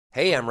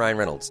Hey, I'm Ryan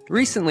Reynolds.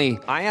 Recently,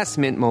 I asked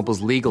Mint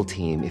Mobile's legal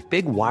team if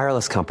big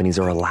wireless companies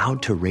are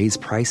allowed to raise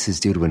prices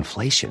due to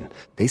inflation.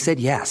 They said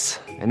yes.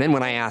 And then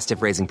when I asked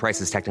if raising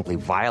prices technically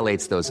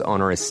violates those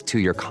onerous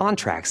two-year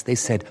contracts, they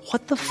said,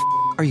 "What the f***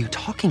 are you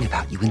talking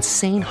about, you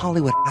insane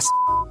Hollywood ass?"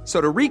 So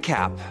to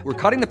recap, we're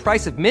cutting the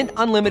price of Mint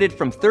Unlimited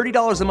from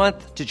 $30 a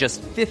month to just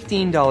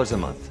 $15 a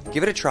month.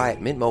 Give it a try at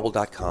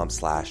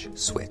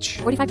mintmobile.com/switch.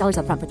 $45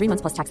 up front for 3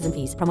 months plus taxes and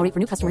fees. Promo rate for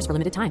new customers for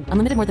limited time.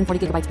 Unlimited more than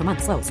 40 gigabytes per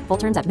month. Slows full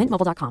terms at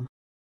mintmobile.com.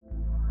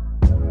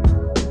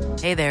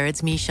 Hey there,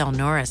 it's Michelle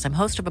Norris. I'm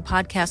host of a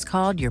podcast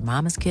called Your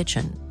Mama's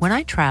Kitchen. When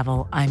I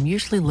travel, I'm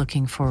usually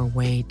looking for a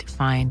way to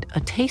find a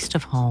taste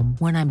of home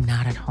when I'm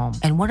not at home.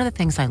 And one of the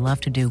things I love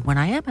to do when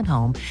I am at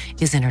home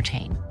is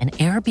entertain. And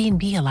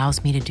Airbnb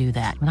allows me to do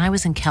that. When I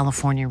was in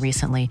California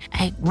recently,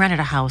 I rented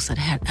a house that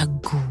had a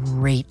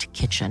great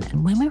kitchen.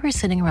 And when we were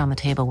sitting around the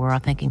table, we were all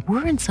thinking,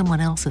 we're in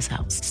someone else's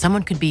house.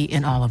 Someone could be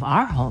in all of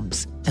our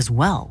homes as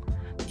well.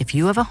 If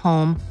you have a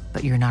home,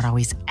 but you're not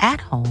always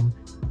at home,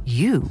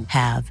 you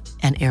have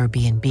an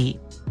Airbnb.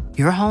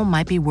 Your home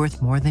might be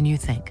worth more than you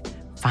think.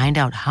 Find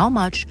out how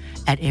much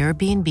at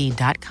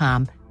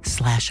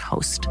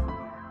airbnb.com/host.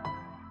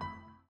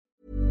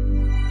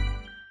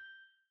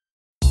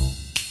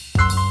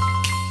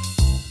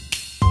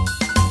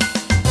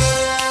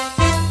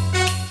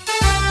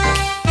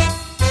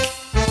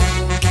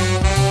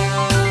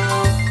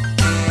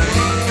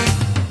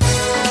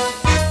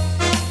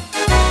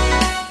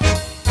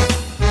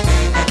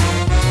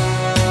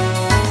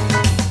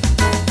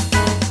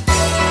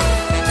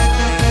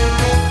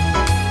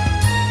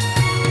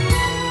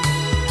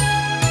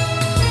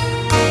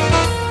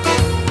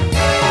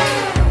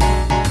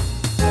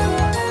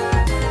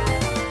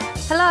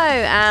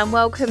 And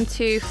welcome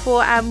to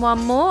 4 and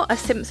 1 More, a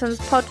Simpsons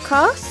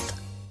podcast.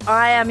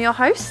 I am your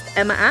host,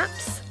 Emma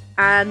Apps,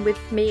 and with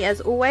me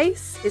as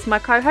always is my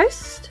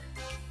co-host.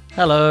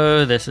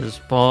 Hello, this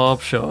is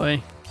Bob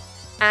Shoy.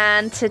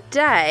 And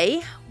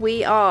today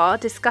we are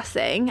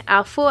discussing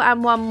our 4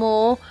 and 1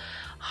 More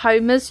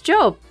Homer's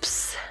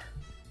Jobs.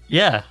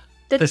 Yeah,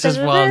 this is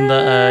one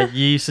that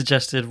you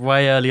suggested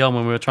way early on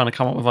when we were trying to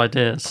come up with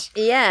ideas.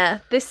 Yeah,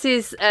 this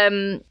is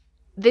one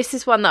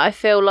that I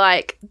feel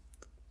like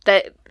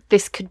that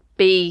this could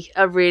be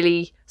a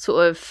really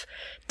sort of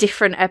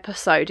different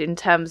episode in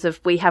terms of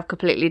we have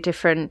completely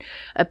different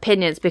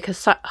opinions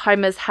because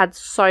Homer's had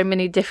so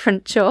many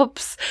different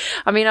jobs.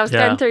 I mean, I was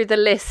going through the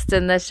list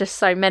and there's just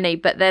so many,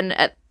 but then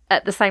at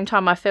the same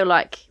time, I feel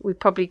like we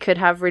probably could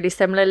have really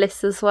similar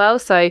lists as well.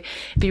 So it'd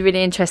be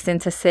really interesting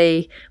to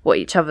see what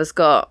each other's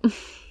got.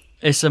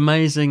 It's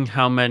amazing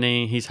how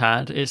many he's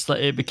had. It's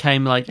like it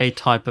became like a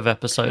type of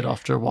episode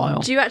after a while.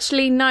 Do you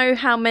actually know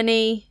how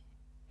many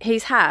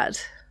he's had?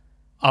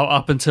 Oh,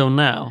 up until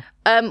now?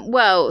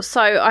 Well,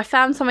 so I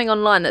found something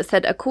online that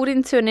said,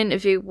 according to an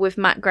interview with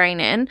Matt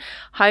Groening,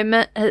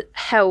 Homer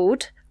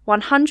held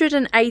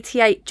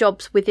 188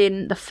 jobs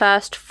within the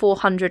first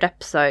 400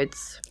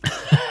 episodes.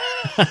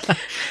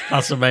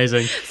 That's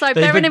amazing. So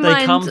bearing in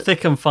mind, they come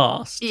thick and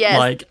fast. Yes.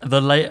 Like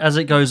as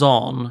it goes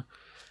on.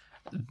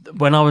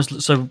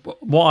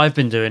 What I've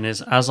been doing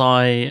is, as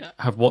I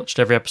have watched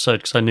every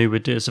episode, because I knew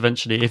we'd do this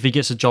eventually, if he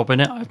gets a job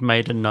in it, I've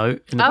made a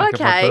note in the back of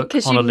my book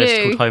on a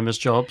list called Homer's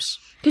Jobs.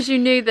 Because you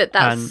knew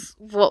that's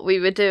what we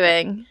were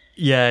doing.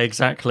 Yeah,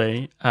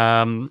 exactly.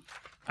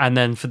 And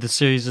then for the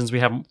seasons we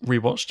haven't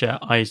rewatched yet,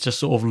 I just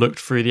sort of looked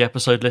through the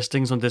episode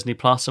listings on Disney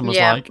Plus and was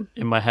like,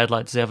 in my head,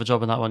 like, does he have a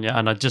job in that one yet?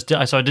 And I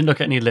didn't look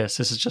at any lists.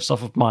 This is just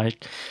off of my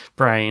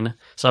brain.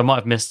 So I might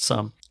have missed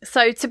some.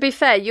 So to be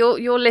fair,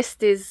 your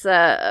list is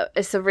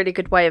it's a really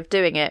good way of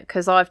doing it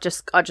because I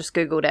just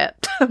Googled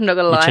it. I'm not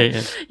gonna lie. You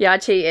cheated. Yeah, I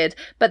cheated.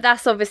 But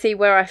that's obviously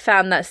where I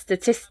found that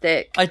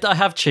statistic. I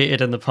have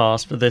cheated in the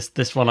past, but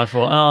this one I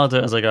thought, I'll do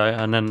it as I go,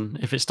 and then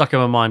if it's stuck in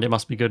my mind, it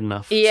must be good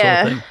enough.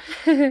 Yeah. Sort of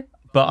thing.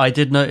 But I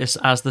did notice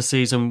as the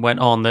season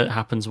went on that it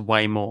happens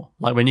way more.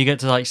 Like when you get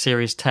to like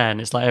series 10,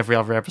 it's like every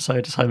other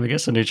episode is Homer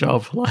gets a new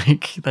job.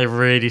 Like they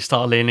really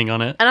start leaning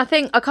on it. And I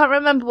can't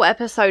remember what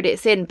episode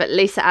it's in, but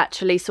Lisa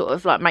actually sort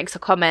of like makes a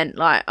comment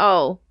like,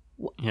 "Oh,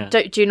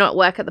 do you not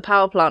work at the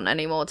power plant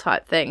anymore?"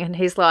 type thing. And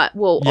he's like,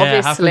 "Well, obviously."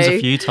 It happens a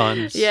few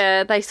times.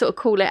 Yeah, they sort of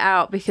call it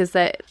out because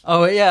they.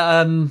 Oh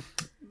yeah,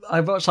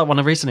 I watched that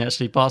one recently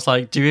actually. Bart's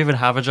like, "Do you even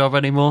have a job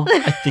anymore?"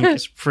 I think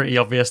it's pretty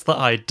obvious that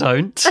I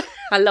don't.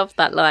 I love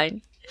that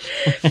line.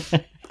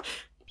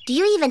 Do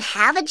you even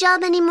have a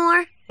job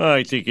anymore?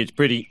 I think it's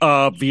pretty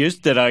obvious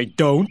that I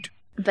don't.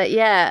 But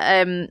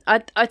yeah,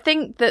 I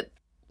think that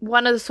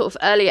one of the sort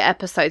of earlier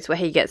episodes where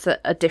he gets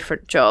a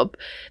different job,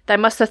 they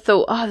must have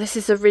thought, oh, this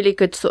is a really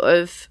good sort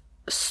of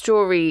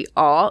story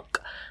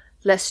arc.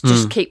 Let's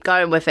just keep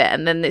going with it.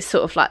 And then it's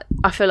sort of like,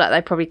 I feel like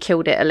they probably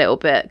killed it a little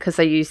bit because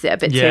they used it a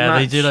bit too much. Yeah,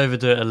 they did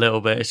overdo it a little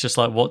bit. It's just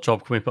like, what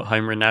job can we put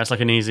Homer in now? It's like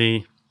an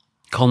easy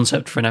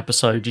concept for an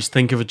episode. Just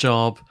think of a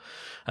job.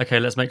 Okay,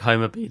 let's make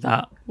Homer be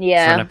that for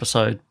an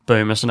episode.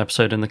 Boom, that's an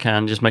episode in the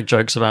can. Just make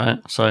jokes about it.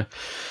 So,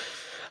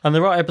 and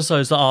there are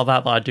episodes that are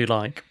that I do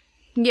like.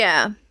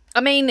 Yeah.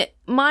 I mean,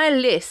 my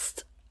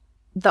list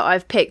that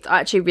I've picked, I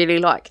actually really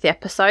like the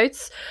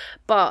episodes,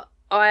 but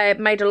I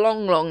made a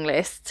long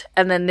list,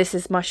 and then this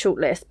is my short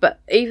list. But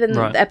even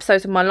the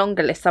episodes of my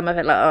longer list, some of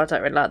it like, oh, I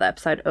don't really like that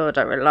episode, oh, I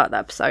don't really like that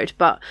episode.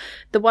 But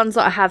the ones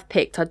that I have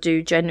picked, I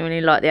do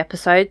genuinely like the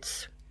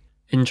episodes.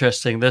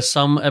 Interesting. There's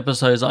some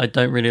episodes that I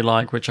don't really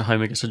like, which are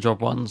Homer Gets a Job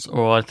ones,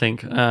 or I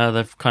think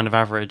they're kind of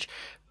average.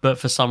 But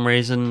for some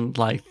reason,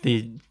 like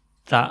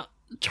that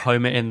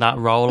Homer in that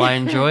role I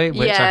enjoy,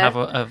 which I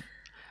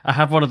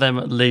have one of them,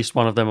 at least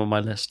one of them on my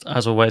list.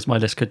 As always, my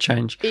list could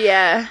change.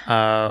 Yeah.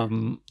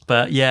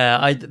 But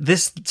yeah,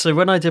 so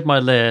when I did my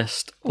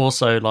list,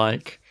 also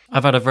like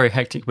I've had a very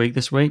hectic week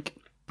this week,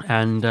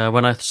 and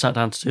when I sat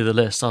down to do the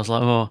list, I was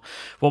like, oh,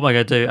 what am I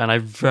going to do? And I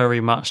very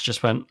much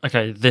just went,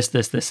 okay, this,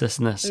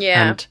 and this.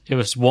 Yeah. And it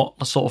was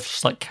what sort of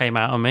just like came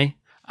out of me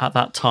at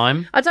that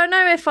time. I don't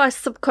know if I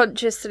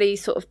subconsciously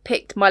sort of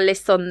picked my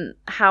list on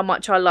how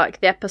much I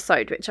like the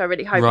episode, which I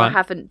really hope I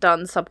haven't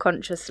done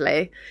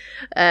subconsciously.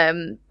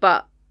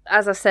 But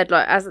as I said,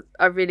 like, as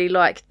I really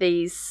like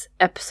these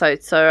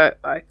episodes, so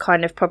I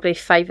kind of probably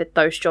favoured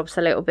those jobs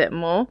a little bit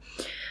more.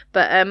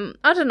 But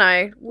I don't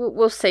know.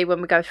 We'll see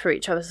when we go through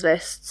each other's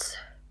lists.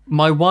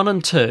 My 1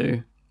 and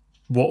 2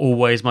 were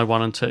always my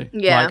 1 and 2.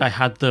 Yeah. Like I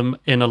had them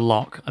in a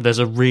lock. There's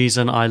a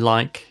reason I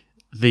like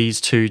these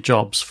 2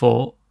 jobs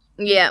for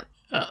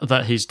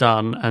that he's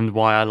done, and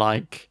why I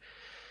like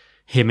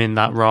him in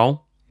that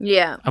role.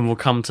 Yeah. And we'll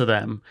come to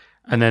them.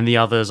 And then the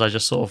others I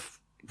just sort of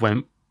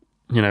went,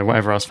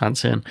 whatever I was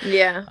fancying.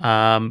 Yeah.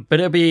 But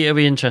it'll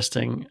be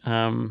interesting.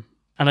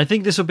 And I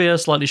think this will be a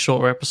slightly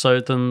shorter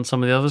episode than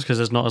some of the others because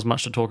there's not as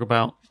much to talk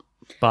about.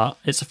 But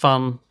it's a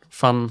fun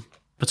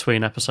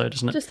between episode,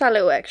 isn't it? Just that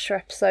little extra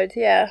episode,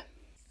 yeah.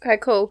 Okay,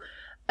 cool.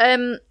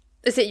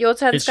 Is it your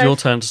turn? It's your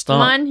turn to start.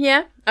 Mine,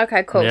 yeah?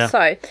 Okay, cool. Yeah.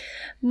 So,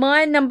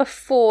 my number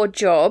 4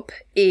 job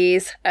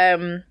is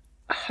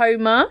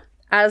Homer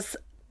as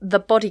the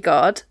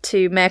bodyguard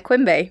to Mayor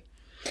Quimby.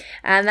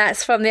 And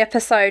that's from the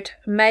episode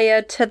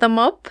Mayor to the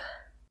Mob.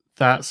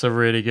 That's a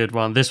really good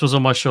one. This was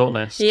on my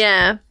shortlist.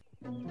 Yeah.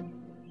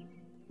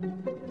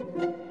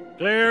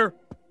 Clear.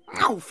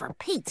 Oh, for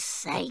Pete's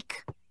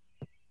sake.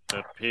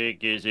 The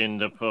pig is in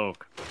the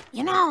poke.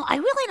 You know, I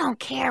really don't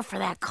care for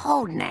that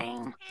code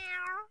name.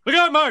 Look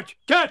out, Marge!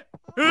 Cat!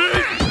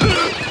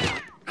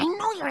 I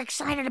know you're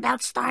excited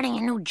about starting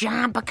a new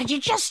job, but could you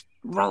just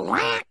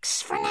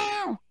relax for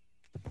now?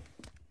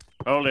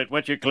 Hold it.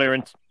 What's your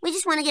clearance? We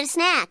just want to get a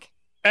snack.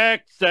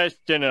 Access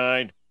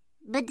denied.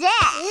 But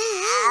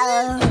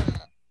Dad...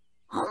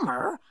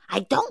 Homer, I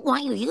don't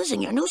want you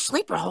using your new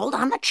sleeper hold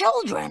on the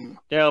children.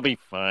 They'll be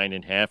fine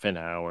in half an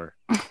hour.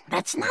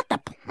 That's not the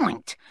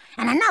point.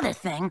 And another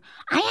thing,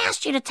 I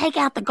asked you to take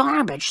out the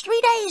garbage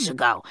 3 days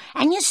ago,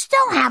 and you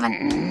still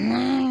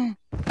haven't...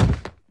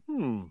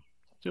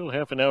 Still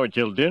half an hour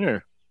till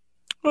dinner.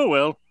 Oh,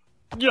 well.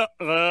 Yeah,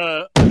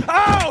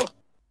 ow!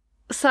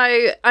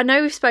 So, I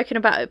know we've spoken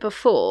about it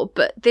before,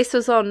 but this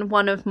was on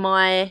one of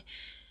my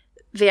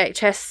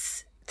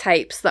VHS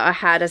tapes that I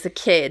had as a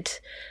kid.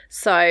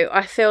 So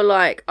I feel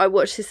like I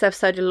watched this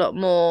episode a lot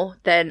more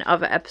than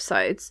other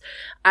episodes,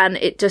 and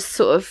it just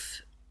sort of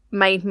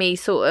made me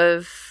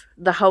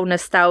the whole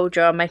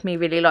nostalgia made me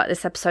really like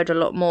this episode a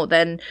lot more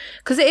than,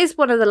 because it is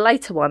one of the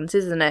later ones,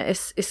 isn't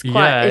it? It's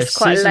quite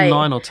season late.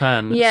 9 or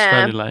 10. Yeah. It's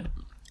fairly late.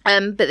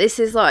 But this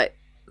is like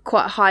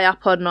quite high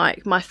up on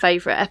like my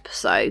favourite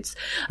episodes.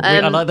 I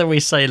like that we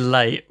say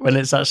late when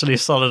it's actually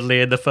solidly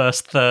in the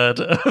first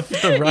third of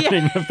the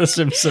running of The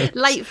Simpsons.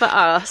 Late for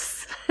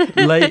us.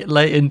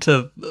 late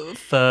into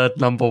third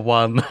number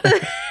 1.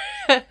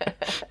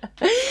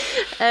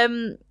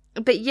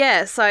 But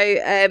yeah,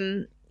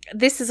 so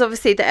this is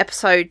obviously the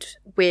episode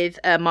with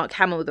Mark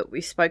Hamill that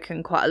we've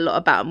spoken quite a lot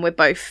about, and we're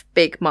both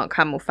big Mark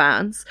Hamill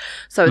fans,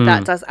 so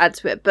that does add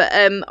to it. But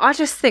I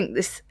just think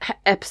this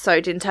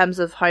episode, in terms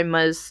of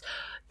Homer's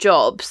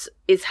jobs,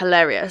 is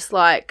hilarious.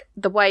 Like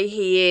the way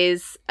he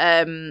is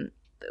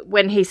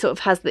when he sort of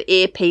has the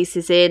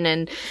earpieces in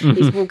and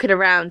he's walking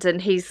around,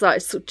 and he's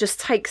like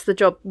just takes the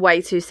job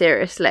way too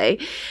seriously,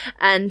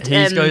 and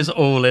he goes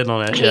all in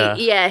on it.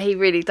 He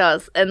really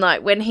does. And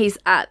like when he's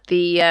at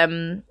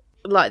the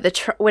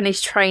when he's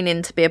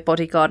training to be a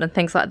bodyguard and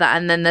things like that,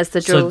 and then there's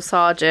the drill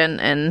sergeant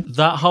and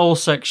that whole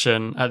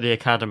section at the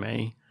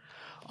academy.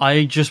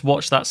 I just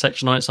watched that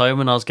section on its own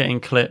when I was getting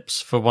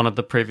clips for one of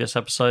the previous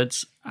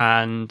episodes,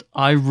 and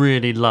I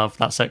really love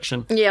that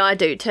section. Yeah, I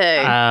do too.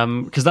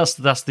 Because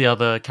that's the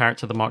other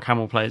character that Mark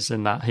Hamill plays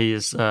in that. He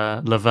is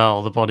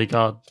Lavelle, the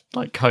bodyguard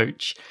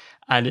coach,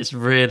 and it's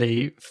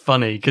really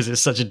funny because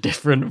it's such a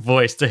different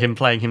voice to him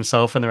playing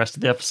himself in the rest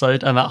of the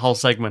episode, and that whole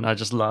segment I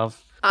just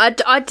love.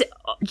 I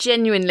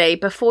genuinely,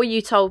 before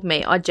you told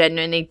me, I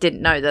genuinely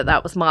didn't know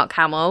that was Mark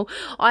Hamill.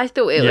 I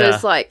thought it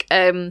was like...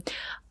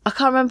 I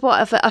can't remember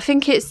what. I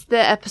think it's the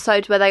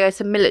episode where they go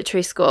to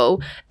military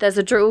school. There's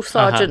a drill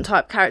sergeant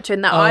type character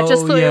in that. I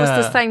just thought it was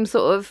the same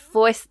sort of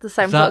voice, the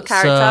same sort of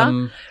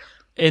character.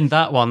 In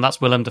that one,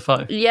 that's Willem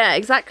Dafoe. Yeah,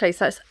 exactly.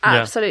 So it's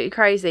absolutely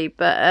crazy.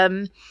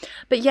 But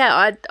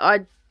yeah,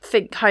 I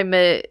think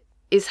Homer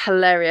is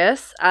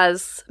hilarious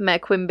as Mayor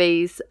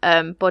Quimby's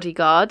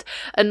bodyguard,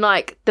 and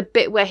like the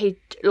bit where he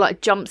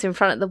like jumps in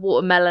front of the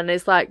watermelon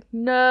is like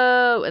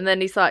no, and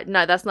then he's like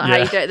no, that's not how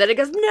you do it. Then he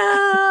goes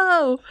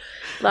no,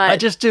 like I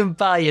just didn't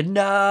buy you.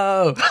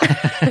 No,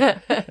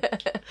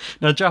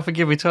 no, drop and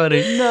give me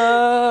 20.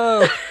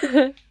 No,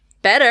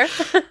 better.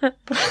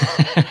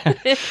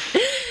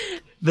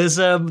 There's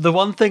the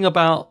one thing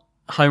about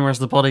Homer as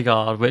the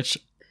bodyguard, which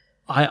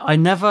I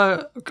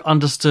never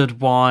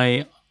understood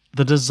why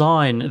the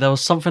design. There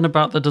was something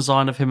about the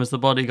design of him as the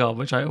bodyguard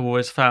which I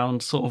always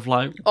found sort of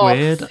like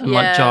weird and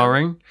like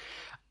jarring.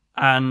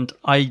 And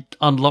I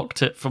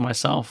unlocked it for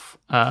myself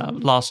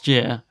last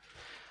year.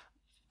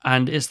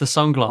 And it's the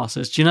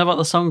sunglasses. Do you know about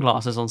the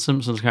sunglasses on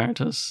Simpsons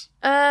characters?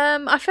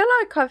 I feel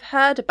like I've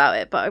heard about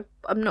it, but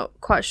I'm not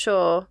quite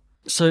sure.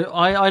 So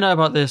I know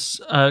about this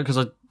because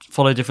I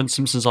follow different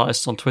Simpsons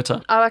artists on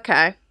Twitter. Oh,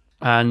 okay.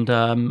 And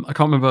I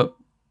can't remember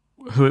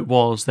who it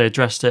was. They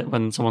addressed it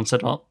when someone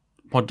said, "Oh,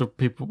 why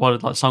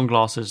did like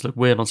sunglasses look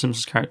weird on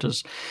Simpsons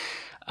characters?"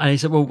 And he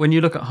said, "Well, when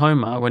you look at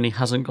Homer when he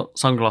hasn't got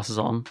sunglasses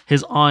on,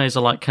 his eyes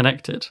are like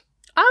connected.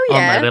 Oh yeah,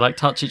 aren't they? They like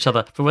touch each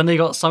other. But when they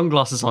got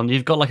sunglasses on,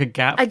 you've got like a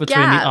gap between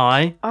the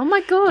eye. Oh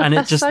my god, and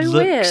that's it just so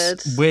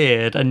looks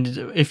weird.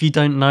 And if you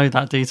don't know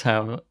that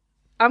detail,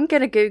 I'm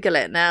gonna Google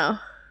it now.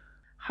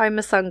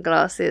 Homer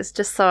sunglasses,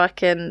 just so I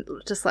can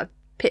just like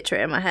picture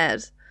it in my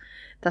head.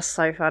 That's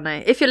so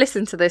funny. If you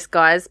listen to this,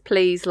 guys,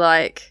 please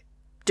like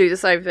do the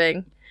same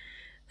thing.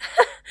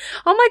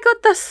 Oh my god,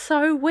 that's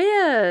so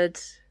weird.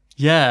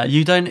 yeah,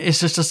 you don't. It's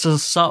just a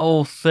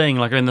subtle thing,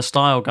 like in the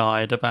style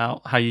guide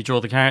about how you draw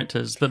the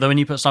characters. But then when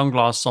you put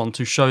sunglasses on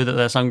to show that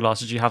they're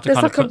sunglasses, you have to There's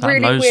kind like of put a that really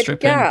nose weird strip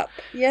gap.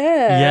 in.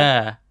 Yeah.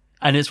 Yeah.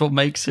 And it's what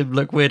makes him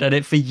look weird.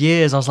 And for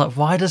years, I was like,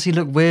 why does he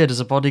look weird as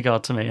a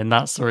bodyguard to me? And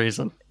that's the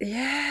reason.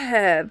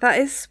 Yeah, that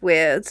is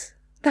weird.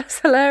 That's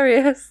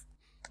hilarious.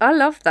 I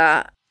love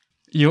that.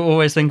 You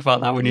always think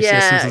about that when you see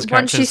a Simpsons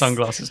character in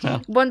sunglasses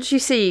now. Once you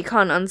see, you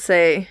can't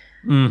unsee.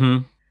 Mm-hmm.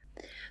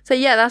 So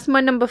yeah, that's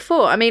my number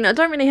 4. I mean, I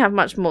don't really have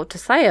much more to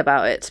say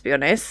about it, to be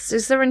honest.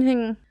 Is there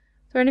anything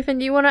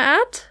you want to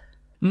add?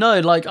 No,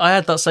 like I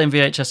had that same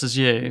VHS as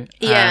you.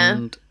 Yeah.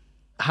 And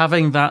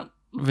having that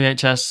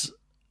VHS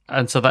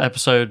and so that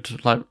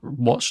episode like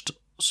watched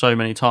so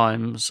many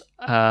times,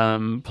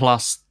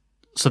 plus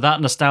so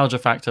that nostalgia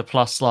factor,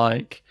 plus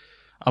like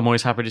I'm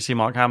always happy to see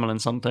Mark Hamill in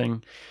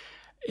something,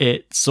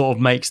 it sort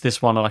of makes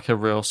this one like a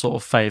real sort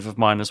of fave of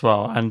mine as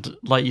well. And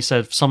like you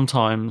said,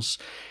 sometimes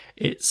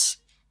it's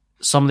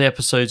some of the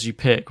episodes you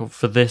pick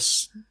for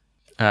this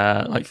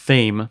like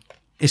theme,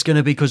 it's going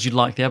to be because you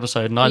like the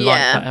episode, and I like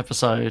that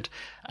episode,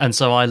 and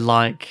so I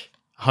like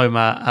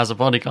Homer as a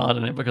bodyguard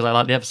in it because I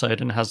like the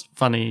episode and it has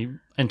funny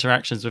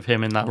interactions with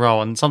him in that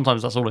role, and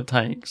sometimes that's all it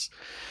takes.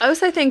 I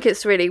also think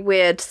it's really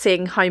weird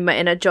seeing Homer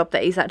in a job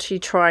that he's actually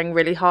trying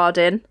really hard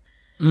in.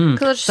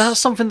 That's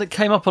something that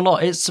came up a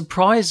lot. It's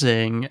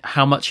surprising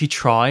how much he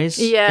tries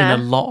in a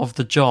lot of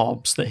the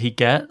jobs that he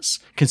gets,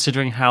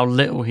 considering how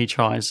little he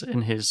tries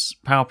in his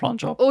power plant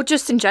job. Or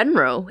just in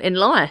general, in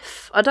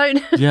life. I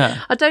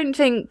don't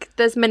think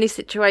there's many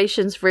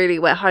situations really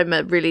where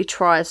Homer really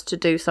tries to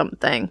do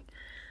something,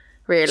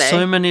 really.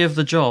 So many of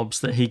the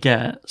jobs that he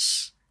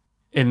gets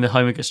in the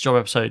Homer Gets Job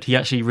episode, he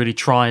actually really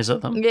tries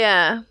at them.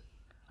 Yeah.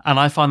 And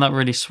I find that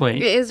really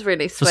sweet. It is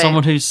really sweet. For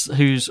someone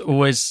who's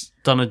always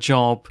done a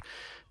job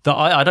that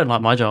I don't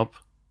like my job.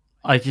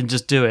 I can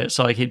just do it,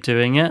 so I keep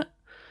doing it.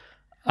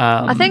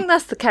 I think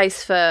that's the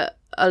case for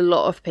a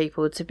lot of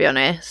people, to be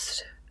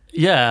honest.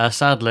 Yeah,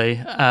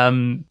 sadly.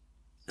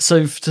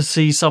 So to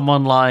see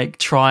someone like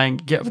try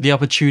and get the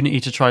opportunity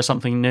to try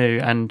something new,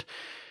 and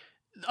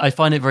I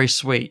find it very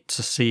sweet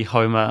to see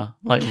Homer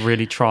like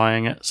really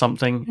trying at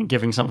something and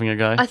giving something a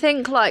go. I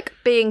think like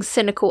being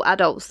cynical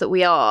adults that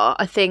we are,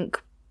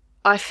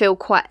 I feel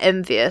quite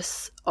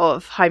envious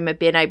of Homer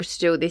being able to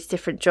do all these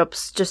different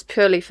jobs just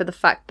purely for the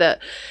fact that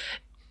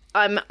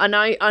I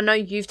know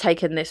you've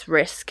taken this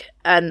risk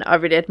and I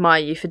really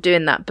admire you for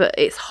doing that, but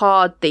it's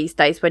hard these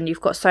days when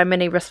you've got so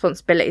many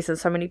responsibilities and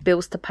so many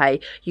bills to pay.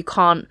 It's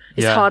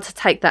hard to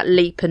take that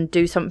leap and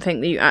do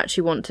something that you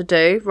actually want to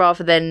do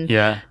rather than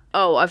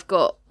oh, I've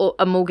got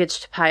a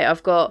mortgage to pay,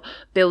 I've got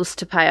bills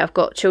to pay, I've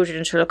got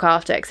children to look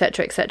after,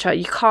 etc., etc.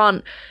 You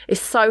can't. It's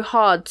so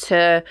hard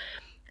to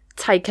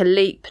take a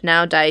leap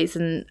nowadays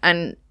and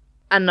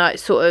like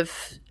sort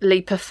of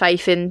leap of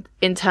faith in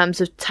terms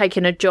of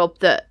taking a job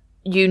that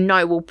you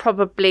know will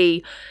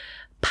probably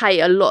pay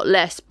a lot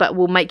less but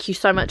will make you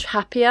so much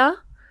happier,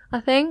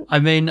 I think. I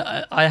mean,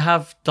 I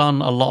have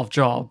done a lot of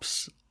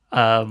jobs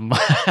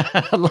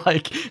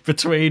like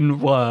between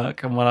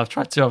work and when I've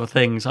tried to do other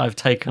things, I've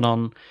taken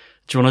on,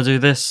 do you want to do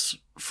this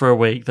for a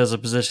week? There's a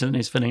position that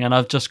needs filling, and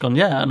I've just gone,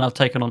 and I've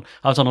done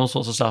all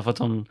sorts of stuff. I've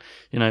done,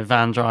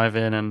 van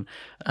driving and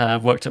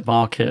worked at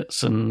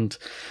markets and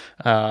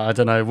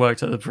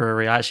worked at the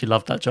brewery. I actually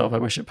loved that job. I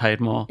wish it paid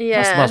more.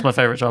 That's my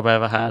favourite job I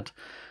ever had.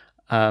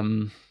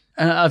 And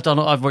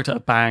I've worked at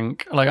a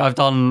bank. Like I've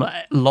done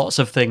lots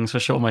of things for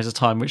short amounts of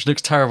time, which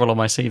looks terrible on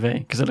my CV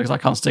because it looks like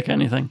I can't stick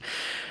anything.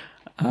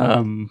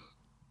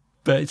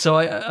 But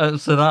so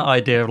so that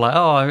idea of like,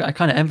 oh, I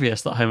kind of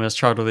envious that Homer's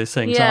tried all these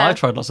things. Yeah. I've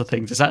tried lots of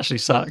things. It actually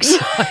sucks.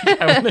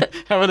 I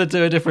want to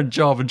do a different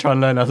job and try and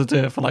learn how to do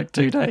it for like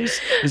 2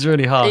 days. It's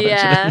really hard. Yeah,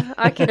 actually.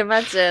 I can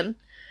imagine.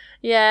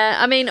 Yeah,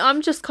 I mean,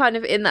 I'm just kind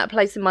of in that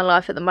place in my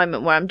life at the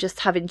moment where I'm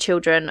just having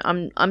children.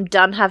 I'm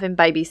done having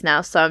babies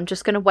now, so I'm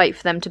just going to wait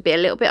for them to be a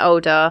little bit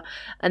older,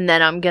 and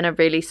then I'm going to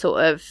really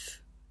sort of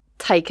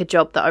take a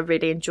job that I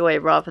really enjoy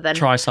rather than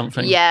Try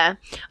something. Yeah,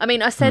 I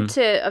mean, I've said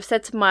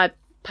to my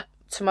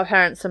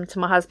parents and to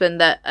my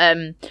husband that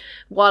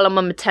while I'm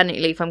on maternity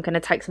leave, I'm going to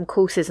take some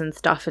courses and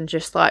stuff and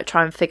just like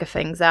try and figure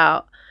things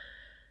out.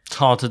 It's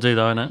hard to do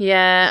though, isn't it?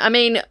 Yeah, I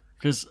mean,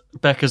 because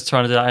Becca's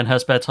trying to do that in her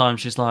spare time.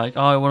 She's like,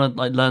 oh, I want to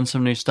like learn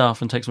some new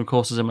stuff and take some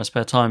courses in my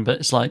spare time. But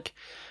it's like,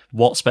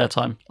 what spare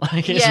time?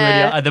 Like, it's really,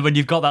 and then when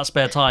you've got that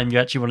spare time, you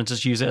actually want to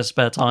just use it as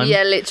spare time.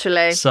 Yeah,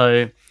 literally.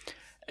 So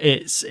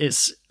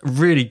it's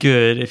really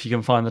good if you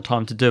can find the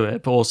time to do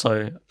it, but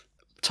also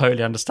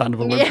totally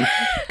understandable when you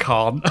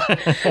can't.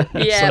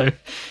 Yeah. So,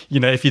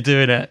 if you're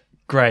doing it,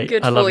 great.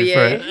 Good I love for you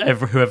for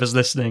it. Whoever's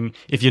listening.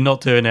 If you're not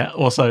doing it,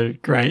 also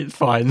great,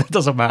 fine. It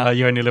doesn't matter.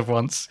 You only live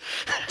once.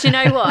 Do you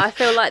know what? I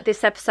feel like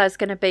this episode's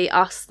going to be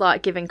us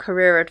like giving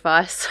career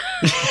advice.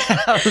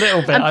 A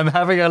little bit. I'm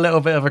having a little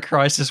bit of a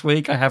crisis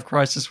week. I have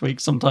crisis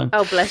weeks sometimes.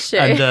 Oh, bless you.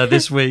 And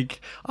this week,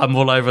 I'm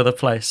all over the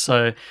place.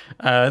 So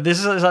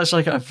this is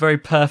actually like a very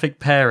perfect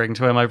pairing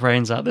to where my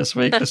brain's at this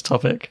week, this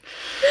topic.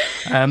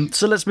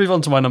 So let's move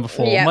on to my number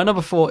 4. Yeah. My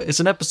number 4 is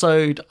an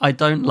episode I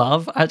don't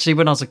love. Actually,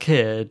 when I was a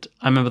kid,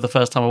 I remember the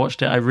first time I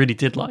watched it, I really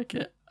did like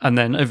it. And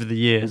then over the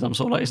years, I'm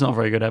sort of like, it's not a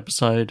very good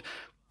episode.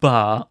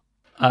 But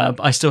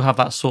I still have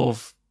that sort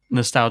of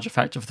nostalgia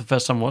factor for the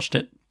first time I watched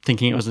it,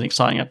 thinking it was an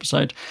exciting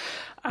episode.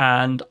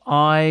 And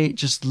I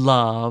just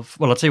love,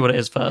 well, I'll tell you what it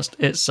is first.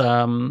 It's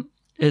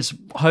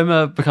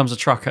Homer becomes a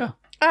trucker.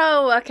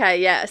 Oh,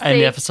 okay, yeah. In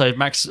the episode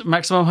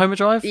Maximum Homer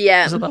Drive?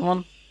 Yeah. Is it that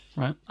one?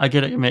 Right. I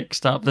get it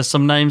mixed up. There's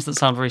some names that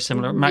sound very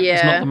similar.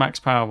 It's not the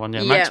Max Power one.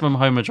 Yeah. Maximum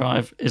Homer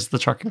Drive is the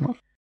trucking one.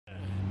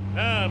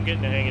 Now I'm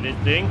getting the hang of this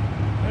thing.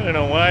 I don't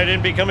know why I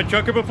didn't become a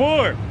trucker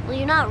before. Well,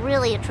 you're not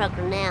really a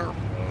trucker now.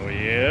 Oh,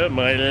 yeah?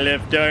 My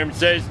left arm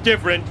says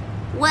different.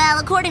 Well,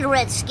 according to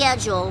Red's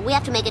schedule, we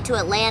have to make it to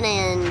Atlanta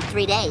in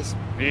 3 days.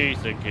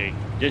 Piece of cake.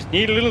 Just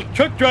need a little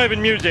truck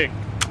driving music.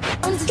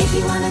 If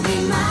you wanna be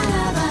my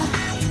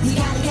lover, you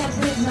gotta get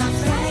with my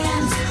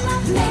friends.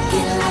 Make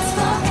it last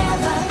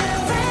forever.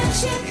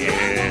 Friendship.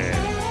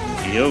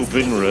 Yeah, the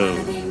open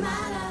road.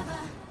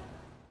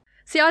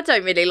 See, I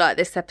don't really like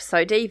this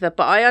episode either,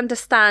 but I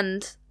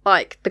understand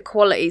like the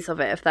qualities of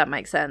it, if that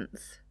makes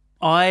sense.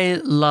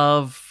 I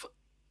love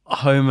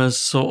Homer's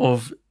sort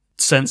of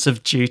sense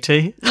of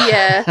duty.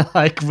 Yeah.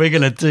 Like, we're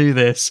going to do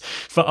this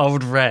for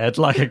old Red,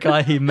 like a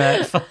guy he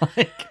met for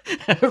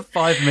like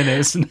 5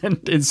 minutes and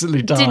then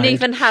instantly died. Didn't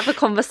even have a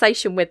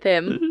conversation with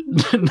him.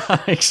 No,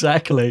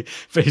 exactly.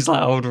 But he's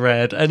like old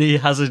Red and he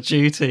has a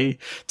duty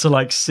to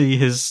like see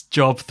his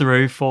job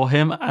through for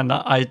him. And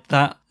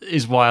that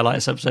is why I like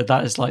this episode.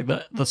 That is like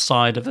the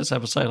side of this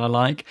episode I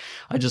like.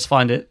 I just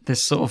find it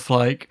this sort of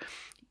like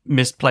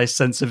misplaced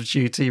sense of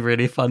duty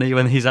really funny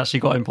when he's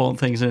actually got important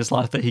things in his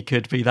life that he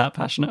could be that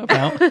passionate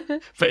about.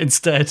 But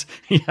instead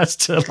he has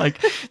to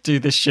like do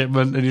this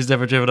shipment and he's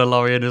never driven a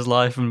lorry in his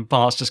life and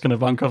Bart's just going to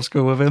bunk off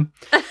school with him.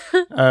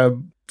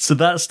 So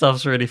that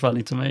stuff's really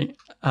funny to me.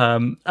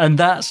 And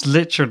that's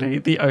literally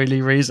the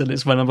only reason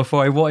it's my number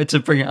 4. I wanted to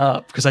bring it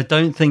up because I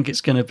don't think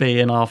it's going to be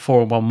in our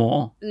 4 and 1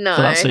 more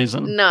for that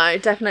season. No,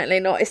 definitely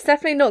not. It's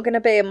definitely not going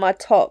to be in my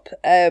top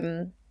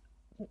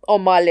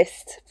on my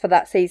list for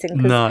that season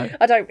because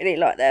I don't really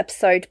like the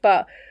episode,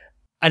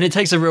 and it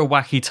takes a real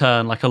wacky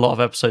turn like a lot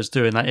of episodes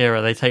do in that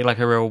era. They take like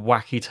a real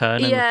wacky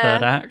turn in the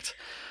third act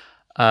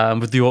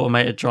with the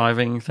automated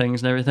driving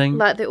things and everything,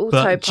 like the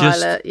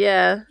autopilot.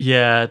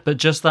 But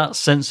just that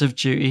sense of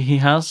duty he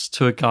has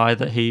to a guy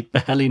that he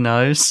barely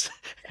knows.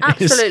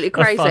 Absolutely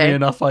crazy. A funny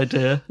enough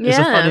idea. It's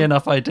a funny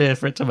enough idea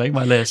for it to make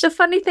my list. The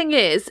funny thing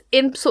is,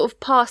 in sort of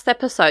past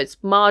episodes,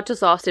 Marge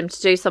has asked him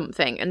to do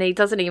something and he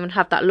doesn't even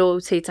have that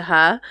loyalty to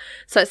her.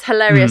 So it's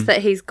hilarious that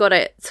he's got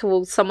it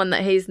towards someone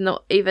that he's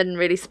not even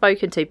really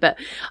spoken to. But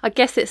I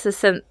guess it's a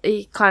sense,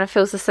 he kind of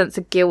feels a sense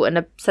of guilt and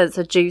a sense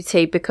of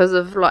duty because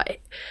of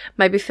like,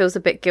 maybe feels a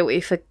bit guilty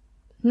for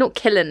not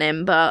killing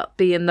him, but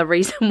being the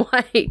reason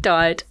why he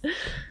died.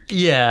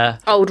 Yeah,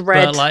 old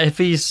Red. But like, if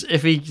he's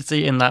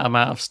eating that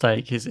amount of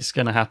steak, it's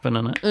going to happen,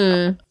 isn't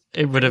it?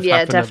 It would have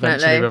happened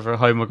eventually, whether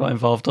Homer got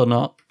involved or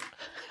not.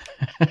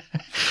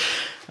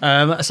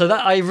 So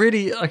that I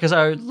really like. I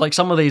said, like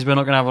some of these, we're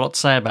not going to have a lot to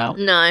say about.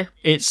 No,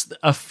 it's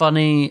a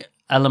funny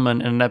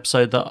element in an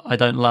episode that I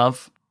don't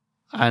love,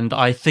 and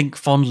I think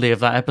fondly of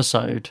that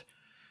episode.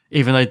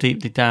 Even though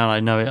deeply down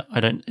I know it,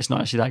 it's not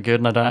actually that good,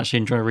 and I don't actually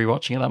enjoy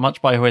rewatching it that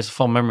much. But I always have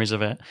fond memories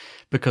of it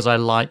because I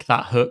like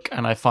that hook,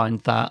 and I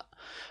find that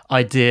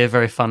idea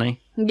very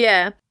funny.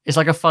 Yeah, it's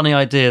like a funny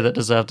idea that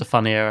deserved a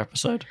funnier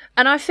episode.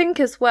 And I think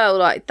as well,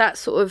 like that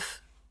sort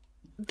of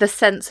the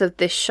sense of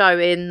this show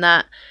in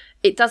that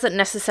it doesn't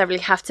necessarily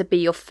have to be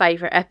your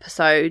favourite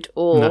episode,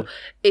 or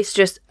it's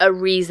just a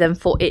reason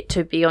for it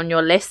to be on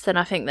your list. And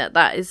I think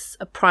that is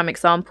a prime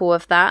example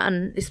of that,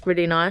 and it's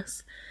really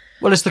nice.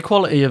 Well, it's the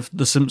quality of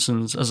The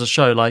Simpsons as a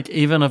show. Like,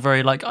 even a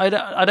very, like, I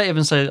don't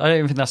even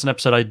think that's an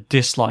episode I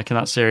dislike in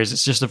that series.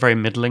 It's just a very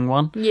middling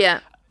one. Yeah.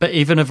 But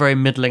even a very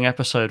middling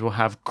episode will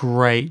have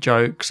great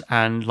jokes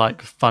and,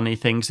 like, funny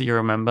things that you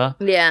remember.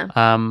 Yeah.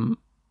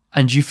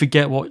 And you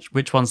forget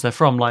which ones they're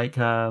from. Like,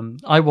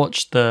 I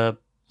watched the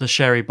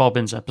Sherry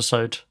Bobbins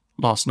episode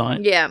last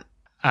night.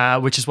 Yeah.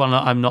 Which is one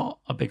that I'm not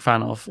a big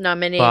fan of. No,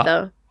 me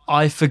neither.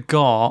 I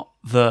forgot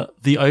that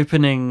the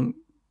opening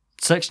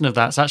section of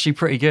that's actually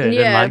pretty good.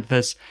 Yeah. And like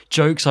there's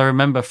jokes I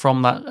remember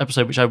from that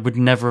episode which I would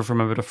never have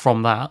remembered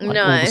from that. Like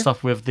all the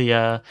stuff with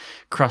the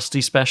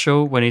Krusty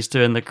special when he's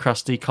doing the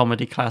Krusty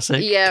comedy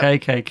classic,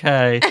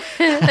 KKK,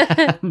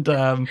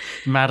 and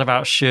Mad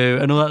About Shoe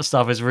and all that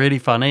stuff is really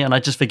funny, and I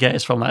just forget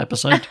it's from that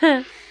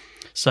episode.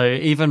 So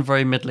even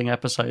very middling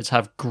episodes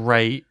have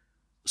great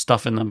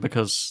stuff in them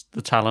because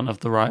the talent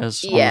of the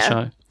writers on the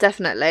show.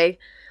 Definitely.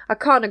 I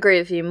can't agree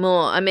with you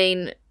more. I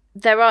mean,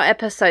 there are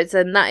episodes,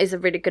 and that is a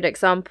really good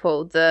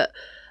example, that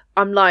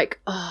I'm like,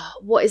 oh,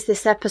 what is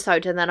this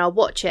episode? And then I'll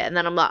watch it, and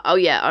then I'm like, oh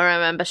yeah, I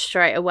remember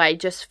straight away,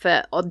 just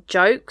for odd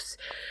jokes.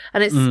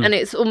 And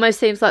it's almost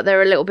seems like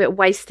they're a little bit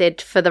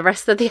wasted for the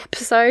rest of the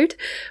episode.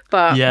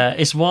 But yeah,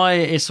 it's why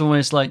it's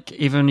almost like,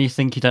 even when you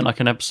think you don't like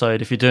an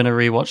episode, if you're doing a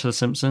rewatch of The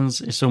Simpsons,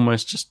 it's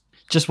almost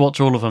just watch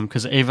all of them,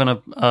 because even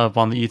a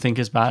one that you think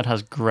is bad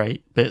has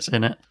great bits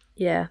in it.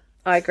 Yeah,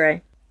 I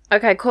agree.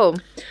 Okay, cool.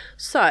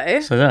 So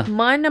yeah.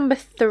 My number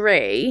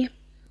 3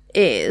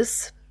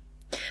 is...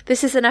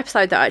 This is an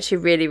episode that I actually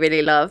really,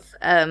 really love.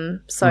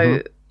 I'm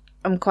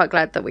quite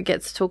glad that we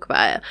get to talk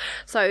about it.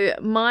 So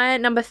my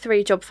number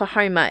 3 job for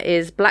Homer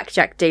is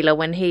blackjack dealer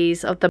when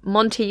he's of the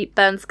Monty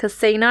Burns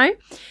Casino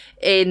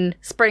in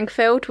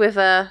Springfield with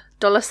a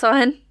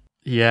 $sign.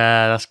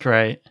 Yeah, that's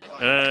great.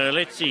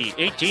 Let's see.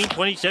 18,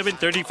 27,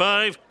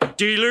 35.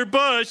 Dealer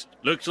bust.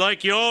 Looks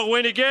like you all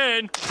win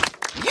again.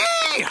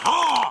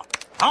 Yee-haw!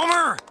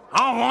 Homer,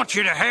 I want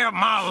you to have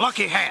my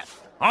lucky hat.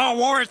 I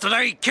wore it the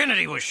day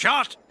Kennedy was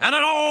shot, and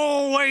it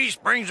always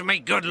brings me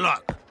good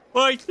luck.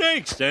 Why,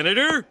 thanks,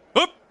 Senator.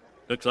 Oop!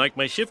 Looks like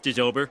my shift is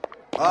over.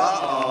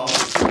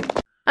 Uh-oh.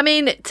 I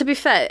mean, to be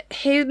fair,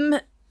 him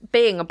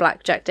being a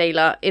blackjack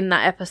dealer in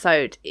that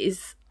episode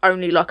is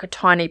only like a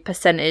tiny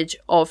percentage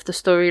of the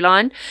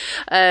storyline.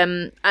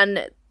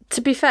 And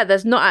to be fair,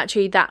 there's not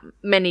actually that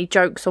many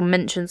jokes or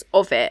mentions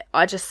of it.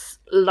 I just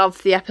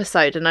love the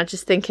episode, and I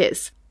just think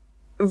it's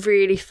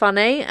really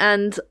funny,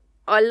 and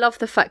I love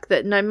the fact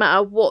that no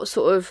matter what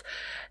sort of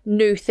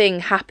new thing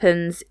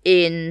happens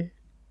in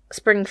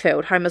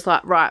Springfield, Homer's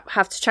like, right,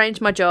 have to change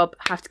my job,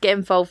 have to get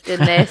involved in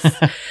this.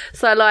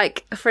 So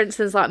like, for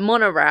instance, like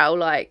monorail,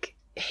 like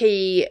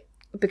he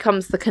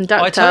becomes the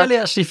conductor. I totally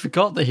actually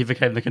forgot that he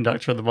became the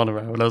conductor of the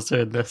monorail when I was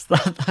doing this.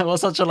 That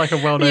was such a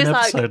well-known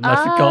episode, and I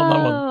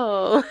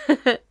forgot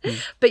that one.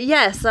 But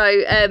yeah,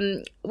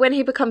 so when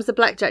he becomes the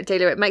blackjack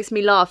dealer, it makes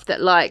me laugh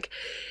that like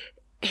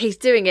he's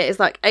doing it. It's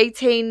like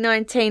 18,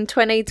 19,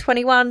 20,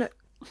 21,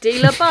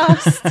 dealer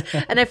bust.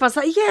 And everyone's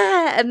like,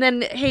 yeah. And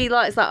then he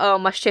like, it's like, oh,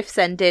 my shift's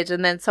ended.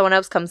 And then someone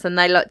else comes and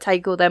they like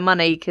take all their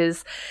money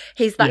because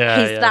he's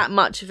that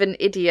much of an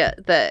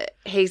idiot that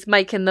he's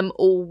making them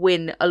all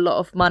win a lot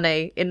of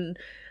money in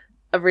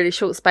a really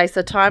short space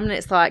of time. And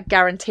it's like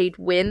guaranteed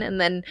win.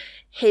 And then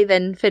he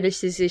then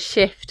finishes his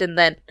shift, and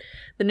then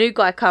the new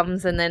guy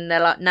comes, and then they're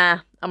like, nah,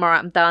 I'm all right,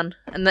 I'm done.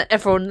 And then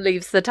everyone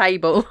leaves the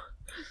table.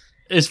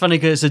 It's funny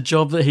because it's a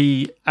job that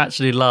he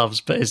actually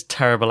loves but is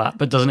terrible at,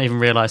 but doesn't even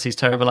realise he's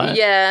terrible at it.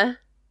 Yeah.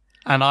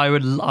 And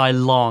I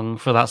long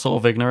for that sort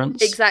of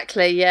ignorance.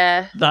 Exactly,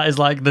 yeah. That is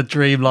like the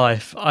dream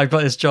life. I've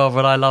got this job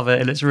and I love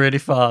it and it's really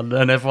fun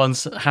and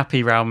everyone's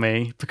happy around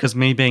me because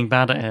me being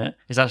bad at it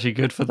is actually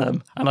good for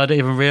them. And I don't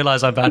even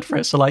realise I'm bad for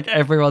it. So like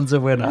everyone's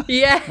a winner.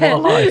 Yeah. What a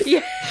life.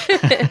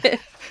 Yeah.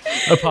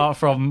 Apart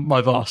from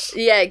my boss.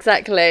 Yeah,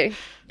 exactly.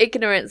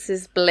 Ignorance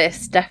is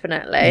bliss,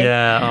 definitely.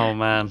 Yeah, oh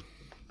man.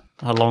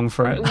 I long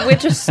for it. We're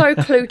just so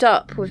clued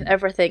up with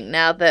everything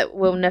now that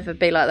we'll never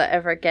be like that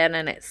ever again,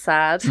 and it's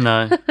sad.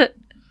 No.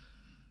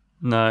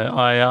 No,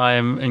 I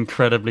am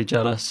incredibly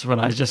jealous when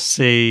I just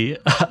see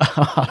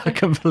a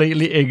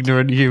completely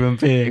ignorant human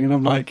being, and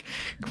I'm like,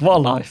 what a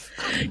life.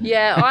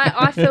 Yeah,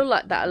 I feel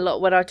like that a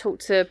lot when I talk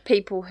to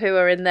people who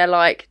are in their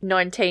like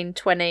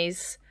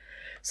 1920s,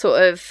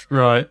 sort of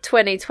right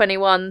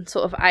 2021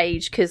 sort of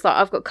age, because like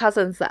I've got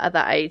cousins that are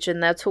that age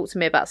and they'll talk to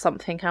me about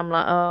something and I'm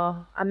like,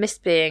 oh, I miss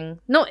being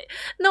not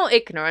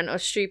ignorant or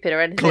stupid or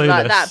anything clueless.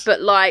 Like that,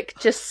 but like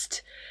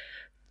just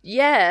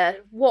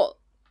what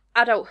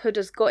adulthood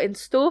has got in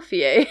store for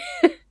you.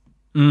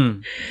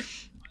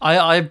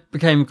 I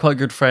became quite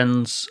good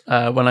friends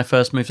when I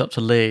first moved up to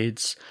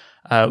Leeds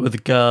with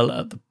a girl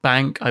at the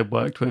bank I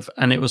worked with,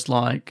 and it was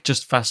like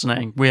just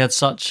fascinating. We had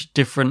such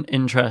different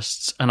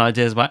interests and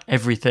ideas about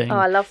everything. Oh,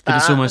 I love that.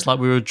 It's almost like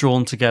we were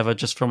drawn together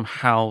just from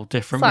how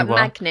different it's like we were.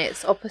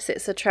 Magnets,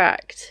 opposites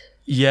attract.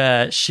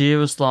 Yeah, she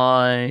was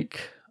like,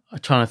 I'm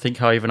trying to think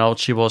how even old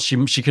she was.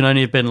 She can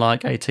only have been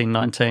like 18,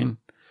 19.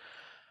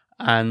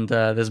 And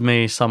there's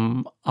me,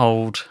 some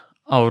old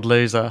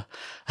loser.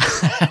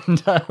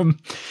 And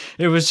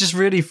it was just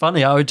really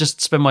funny. I would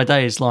just spend my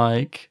days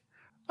like...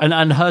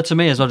 And her to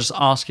me as well, just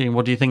asking,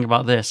 what do you think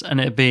about this?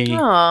 And it'd be...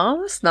 Oh,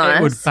 that's nice.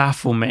 It would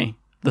baffle me,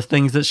 the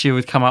things that she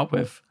would come up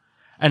with.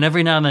 And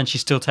every now and then she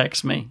still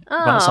texts me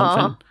about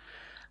something.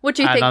 What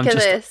do you think of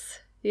this?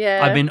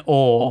 Yeah. I'm in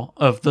awe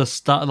of the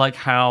stuff, like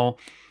how...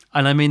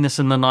 And I mean this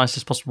in the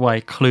nicest possible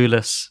way,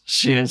 clueless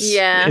she is.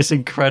 Yeah. It's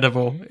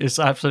incredible. It's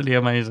absolutely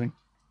amazing.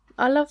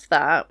 I love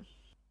that.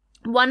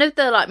 One of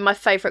the my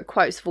favorite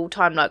quotes of all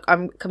time, like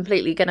I'm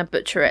completely gonna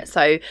butcher it,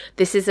 so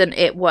this isn't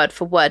it word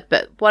for word,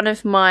 but one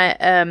of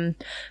my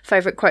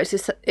favorite quotes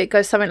is, it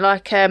goes something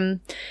like,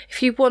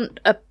 if you want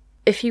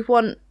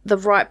the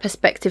right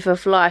perspective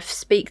of life,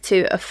 speak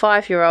to a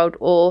 5-year-old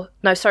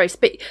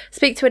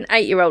speak to an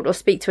 8-year-old or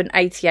speak to an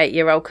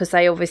 88-year-old, because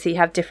they obviously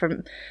have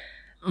different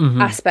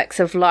aspects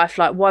of life.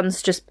 Like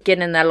one's just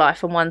beginning their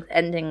life and one's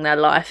ending their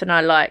life, and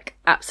I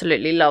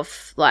absolutely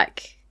love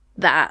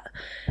that,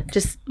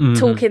 just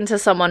talking to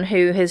someone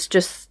who has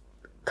just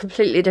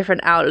completely different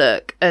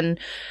outlook, and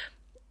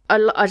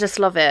I just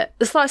love it.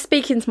 It's like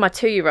speaking to my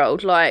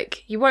 2-year-old.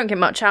 Like, you won't get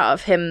much out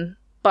of him,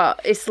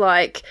 but it's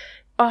like,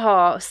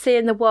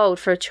 seeing the world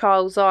through a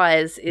child's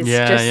eyes is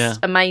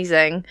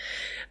amazing.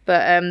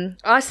 But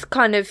I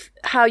kind of,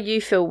 how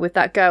you feel with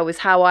that girl is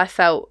how I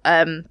felt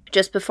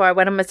just before I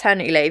went on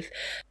maternity leave.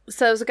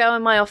 So there was a girl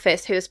in my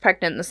office who was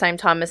pregnant at the same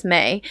time as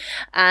me,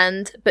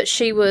 but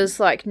she was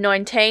like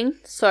 19,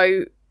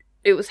 so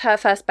it was her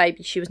first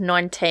baby. She was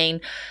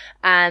 19,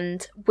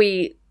 and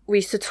we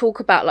used to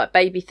talk about like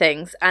baby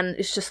things, and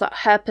it's just like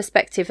her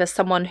perspective as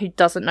someone who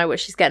doesn't know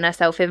what she's getting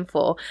herself in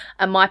for,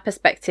 and my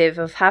perspective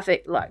of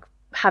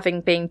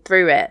having been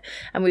through it.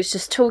 And we was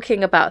just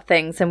talking about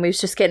things, and we was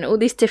just getting all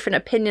these different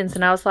opinions,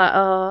 and I was like,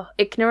 oh,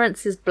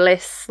 ignorance is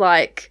bliss.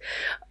 Like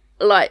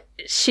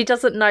she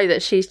doesn't know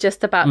that she's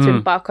just about to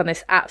embark on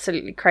this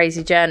absolutely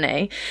crazy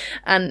journey.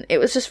 And it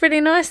was just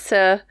really nice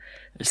to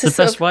the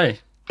best way.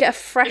 Get a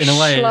fresh... In a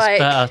way, it's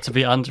better to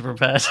be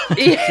underprepared.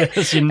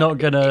 Because you're not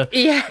going to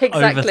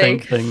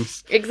overthink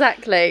things.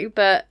 Exactly.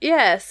 But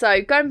yeah,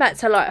 so going back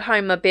to like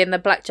Homer being the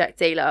blackjack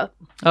dealer.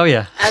 Oh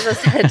yeah.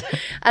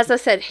 As I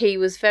said, he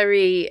was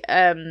very...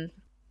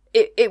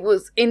 It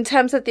was, in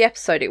terms of the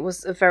episode, it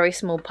was a very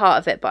small part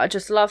of it, but I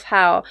just love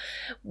how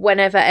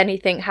whenever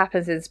anything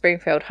happens in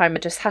Springfield, Homer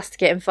just has to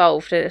get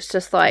involved, and it's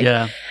just like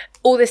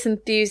all this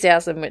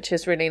enthusiasm, which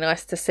is really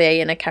nice to see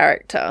in a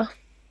character.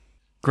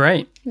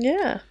 Great.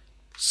 Yeah.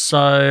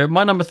 So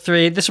my number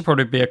 3, this will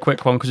probably be a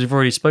quick one because we've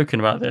already spoken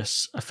about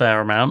this a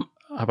fair amount,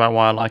 about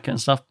why I like it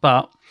and stuff,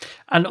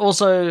 and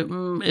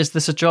also, is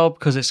this a job?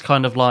 Because it's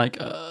kind of like,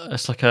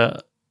 it's like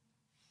a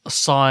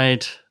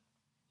side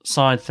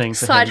thing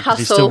for side him, hustle.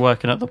 He's still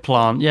working at the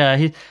plant.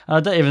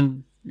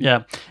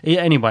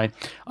 Anyway,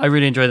 I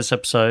really enjoy this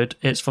episode.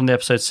 It's from the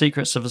episode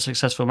Secrets of a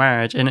Successful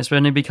Marriage, and it's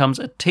when he becomes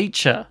a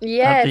teacher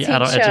at the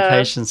Adult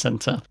Education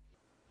Center.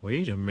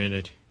 Wait a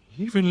minute.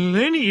 Even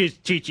Lenny is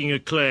teaching a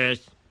class.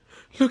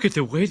 Look at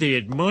the way they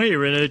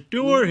admire and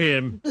adore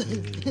him. That's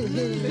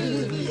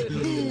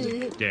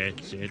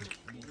it.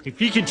 If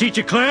he can teach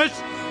a class,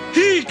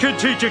 he can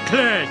teach a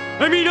class.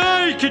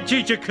 I can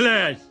teach a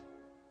class.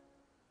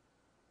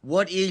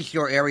 What is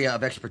your area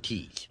of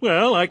expertise?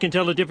 Well, I can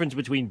tell the difference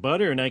between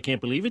butter, and I can't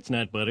believe it's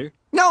not butter.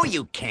 No,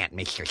 you can't,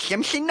 Mr.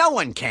 Simpson. No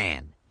one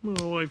can.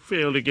 Oh, I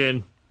failed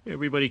again.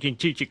 Everybody can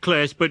teach a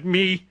class but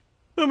me.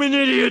 I'm an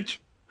idiot.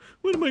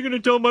 What am I going to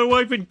tell my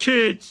wife and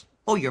kids?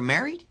 Oh, you're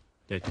married?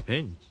 That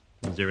depends.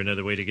 Is there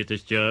another way to get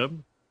this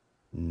job?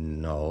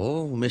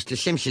 No, Mr.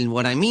 Simpson,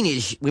 what I mean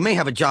is we may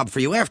have a job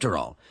for you after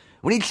all.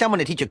 We need someone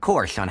to teach a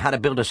course on how to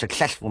build a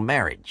successful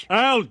marriage.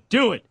 I'll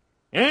do it.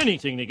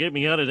 Anything to get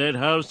me out of that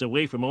house,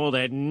 away from all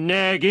that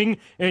nagging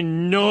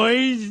and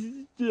noise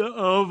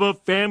of a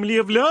family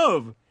of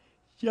love.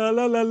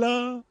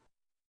 Sha-la-la-la.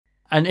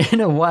 And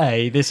in a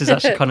way, this is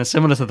actually kind of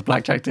similar to the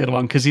blackjack dealer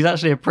one, because he's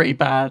actually a pretty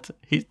bad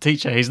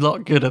teacher. He's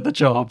not good at the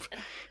job.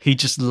 He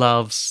just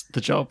loves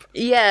the job.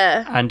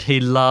 Yeah. And he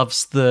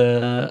loves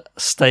the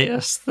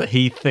status that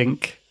he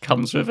think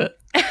comes with it.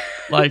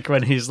 Like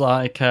when he's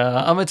like,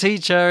 I'm a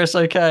teacher, it's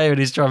okay. When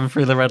he's driving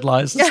through the red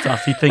lights and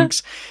stuff, he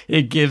thinks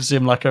it gives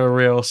him like a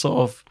real sort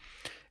of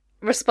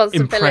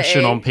responsibility,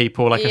 impression on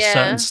people, like a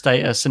certain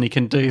status, and he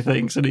can do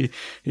things. And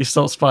he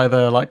stops by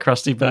the like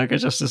Krusty Burger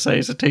just to say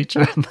he's a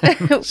teacher.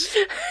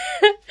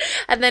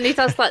 And then he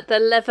does like the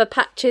leather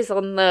patches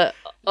on the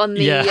So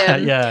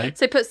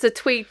he puts the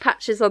tweed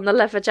patches on the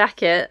leather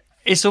jacket.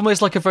 It's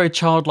almost like a very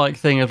childlike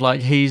thing of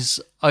like he's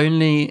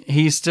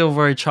still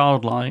very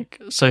childlike,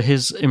 so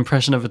his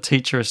impression of a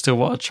teacher is still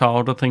what a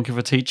child would think of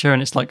a teacher,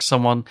 and it's like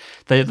someone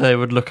they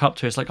would look up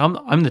to. It's like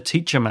I'm the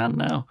teacher man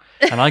now,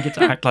 and I get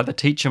to act like the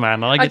teacher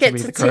man, and I get to be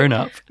the grown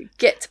up,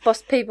 get to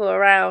boss people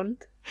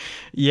around.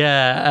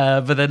 Yeah,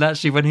 but then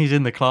actually when he's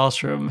in the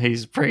classroom,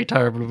 he's pretty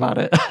terrible about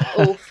it.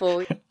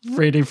 Awful.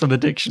 Reading from the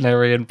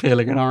dictionary and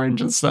peeling an orange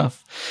and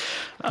stuff.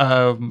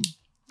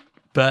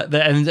 But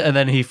and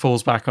then he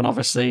falls back on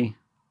obviously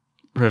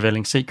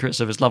revealing secrets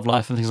of his love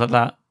life and things like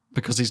that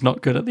because he's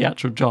not good at the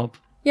actual job.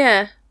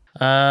 Yeah.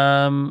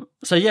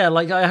 So yeah,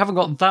 like I haven't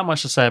got that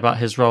much to say about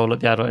his role at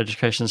the Adult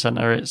Education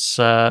Centre. It's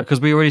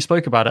because we already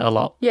spoke about it a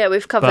lot. Yeah,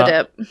 we've covered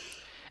it.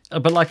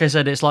 But like I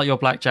said, it's like your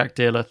blackjack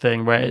dealer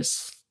thing where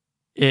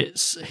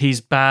it's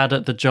he's bad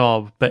at the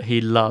job, but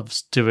he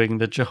loves doing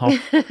the job,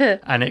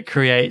 and it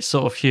creates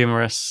sort of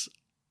humorous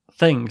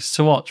things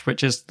to watch,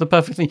 which is the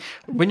perfect thing.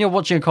 When you're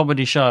watching a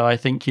comedy show, I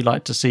think you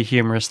like to see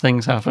humorous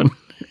things happen.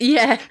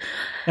 Yeah,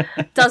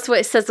 that's what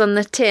it says on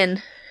the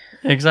tin.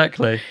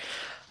 Exactly.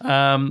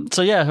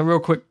 So yeah, a real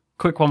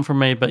quick one from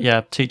me, but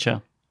yeah,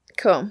 Teacher.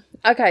 Cool.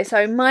 Okay,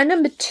 so my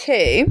number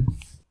 2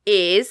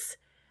 is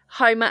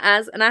Homer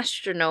as an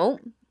astronaut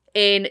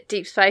in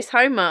Deep Space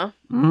Homer.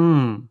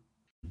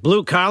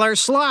 Blue-collar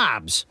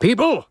slobs.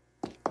 People,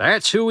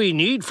 that's who we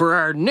need for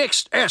our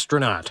next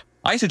astronaut.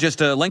 I suggest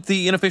a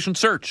lengthy, inefficient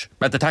search,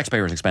 at the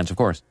taxpayer's expense, of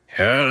course.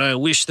 Hell, I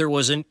wish there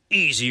was an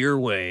easier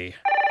way.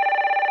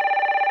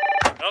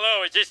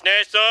 Hello, is this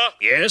NASA?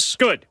 Yes?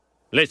 Good.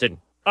 Listen,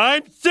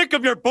 I'm sick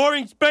of your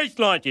boring space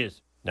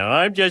launches. Now,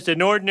 I'm just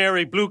an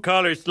ordinary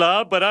blue-collar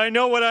slob, but I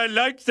know what I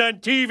likes on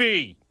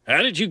TV.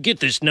 How did you get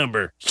this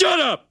number?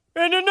 Shut up!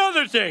 And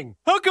another thing,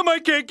 how come I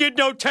can't get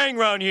no tang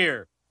round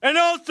here? And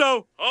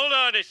also, hold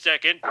on a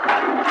second.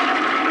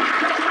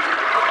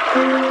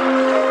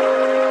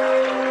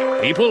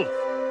 People,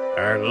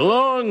 our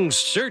long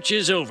search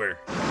is over.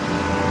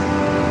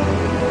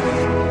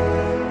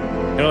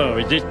 Oh,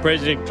 is this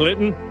President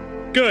Clinton?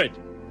 Good.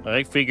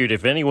 I figured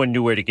if anyone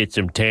knew where to get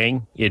some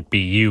tang, it'd be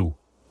you.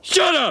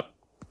 Shut up!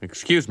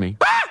 Excuse me.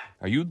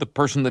 Are you the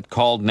person that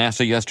called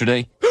NASA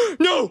yesterday?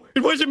 No,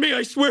 it wasn't me,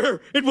 I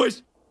swear. It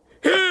was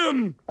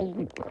him!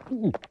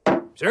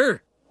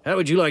 Sir, how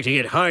would you like to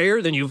get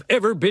higher than you've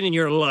ever been in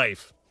your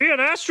life? Be an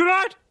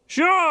astronaut?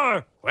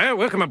 Sure. Well,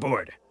 welcome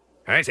aboard.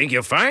 I think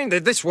you'll find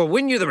that this will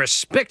win you the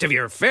respect of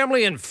your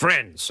family and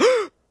friends.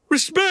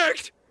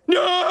 Respect?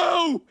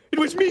 No! It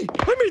was me.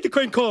 I made the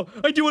crank call.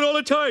 I do it all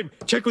the time.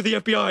 Check with the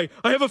FBI.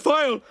 I have a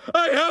file.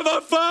 I have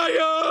a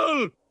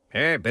file!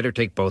 Better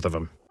take both of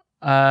them.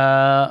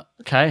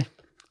 Okay.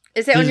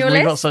 Is it on your list?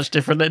 We got such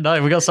different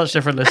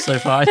lists so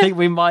far. I think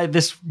we might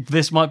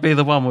this might be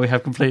the one where we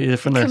have completely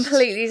different lists.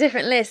 Completely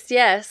different lists,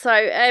 yeah. So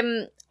I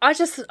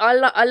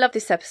love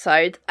this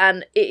episode,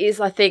 and it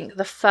is, I think,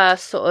 the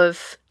first sort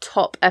of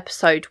top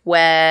episode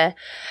where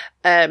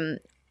Homer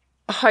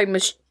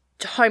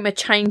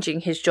changing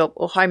his job,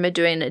 or Homer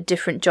doing a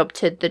different job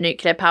to the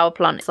nuclear power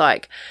plant. It's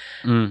like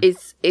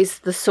is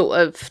the sort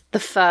of the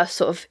first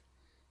sort of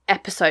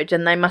episode,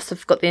 and they must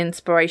have got the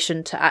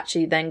inspiration to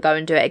actually then go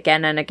and do it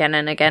again and again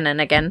and again and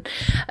again.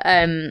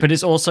 But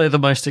it's also the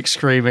most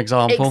extreme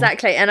example.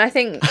 Exactly, and I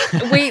think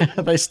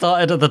they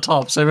started at the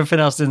top, so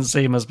everything else didn't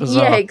seem as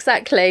bizarre. Yeah,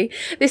 exactly.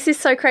 This is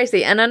so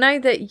crazy, and I know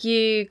that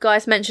you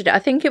guys mentioned it. I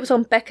think it was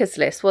on Becca's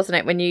list, wasn't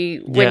it, when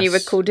you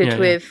recorded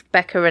with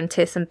Becca and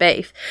Tiss and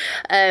Beef?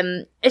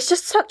 It's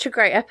just such a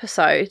great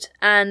episode,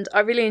 and I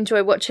really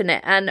enjoy watching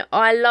it, and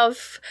I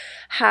love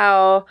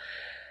how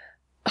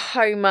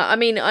Homer, I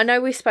mean, I know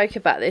we spoke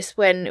about this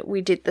when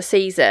we did the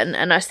season,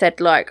 and I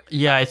said, like...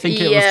 Yeah, I think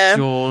it was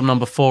your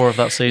number 4 of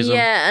that season.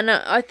 Yeah, and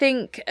I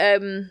think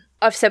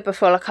I've said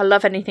before, like, I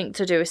love anything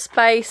to do with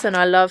space, and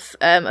I love...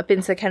 I've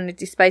been to the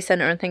Kennedy Space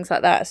Centre and things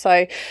like that,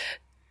 so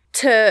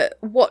to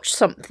watch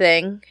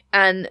something,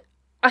 and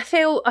I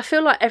feel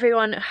like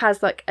everyone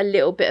has, like, a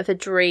little bit of a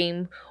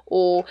dream,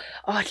 or,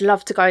 oh, I'd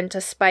love to go into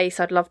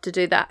space, I'd love to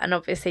do that, and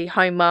obviously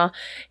Homer...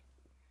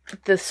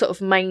 The sort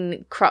of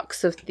main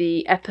crux of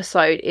the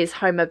episode is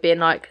Homer being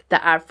like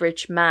the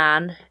average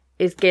man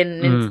is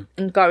getting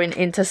and going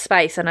into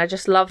space, and I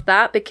just love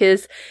that,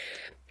 because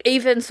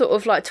even sort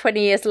of like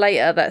 20 years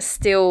later,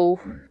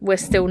 we're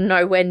still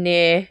nowhere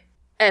near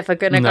ever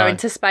going to go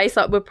into space.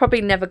 Like, we're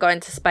probably never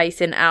going to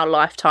space in our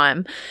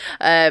lifetime,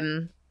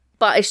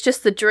 but it's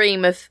just the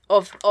dream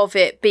of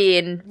it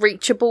being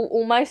reachable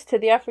almost to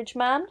the average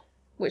man,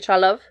 which I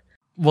love.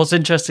 What's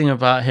interesting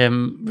about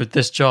him with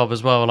this job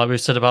as well, like we've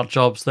said about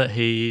jobs that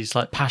he's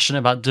like passionate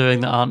about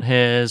doing that aren't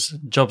his,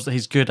 jobs that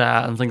he's good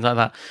at and things like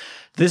that.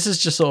 This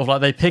is just sort of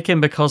like they pick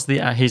him because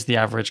he's the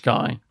average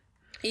guy.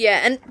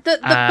 Yeah, and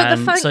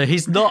so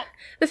he's not.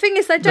 The thing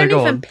is, they don't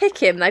even pick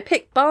him; they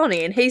pick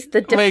Barney, and he's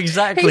the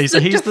exactly. He's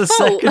he's the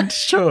default. second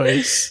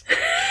choice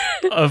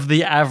of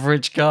the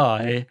average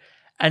guy.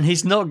 And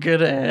he's not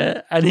good at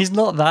it, and he's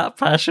not that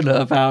passionate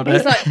about it.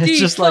 He's like, it's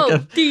just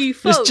like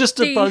it's just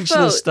a bunch of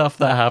the stuff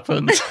that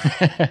happens.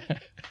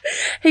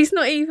 He's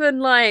not even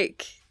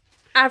like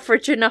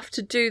average enough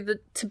to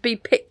be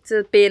picked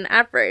to be an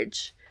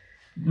average.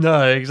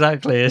 No,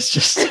 exactly. It's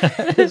just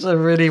it's a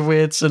really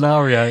weird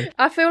scenario.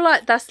 I feel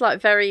like that's like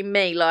very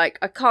me. Like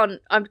I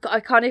can't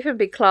even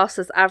be classed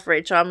as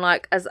average. I'm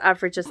like as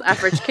average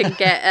can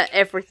get at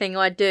everything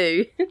I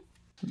do.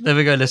 There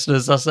we go,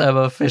 listeners. That's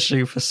Emma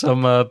fishing for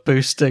some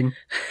boosting.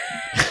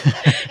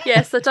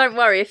 Yeah, so don't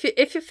worry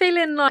if you're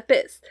feeling like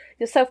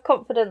your self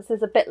confidence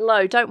is a bit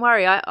low. Don't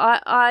worry.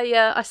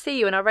 I see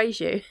you and I raise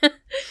you.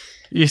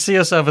 You see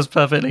yourself as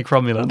perfectly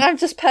cromulent. I'm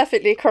just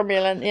perfectly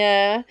cromulent,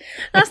 yeah.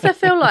 That's I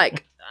feel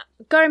like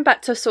going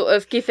back to sort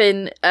of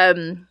giving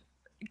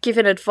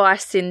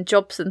advice in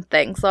jobs and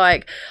things,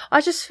 like I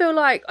just feel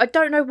like I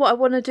don't know what I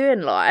want to do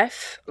in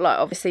life, like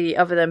obviously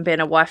other than being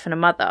a wife and a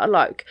mother.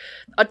 Like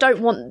I don't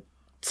want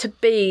to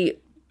be,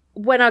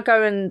 when I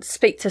go and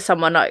speak to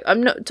someone, like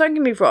I'm not, don't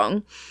get me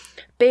wrong,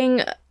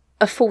 being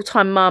a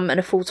full-time mum and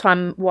a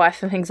full-time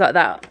wife and things like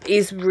that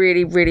is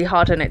really, really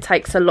hard and it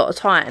takes a lot of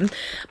time.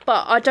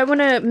 But I don't want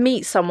to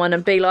meet someone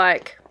and be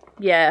like,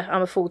 yeah,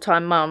 I'm a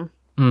full-time mum.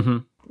 Mm-hmm.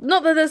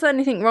 Not that there's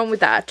anything wrong with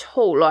that at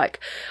all. Like,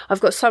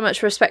 I've got so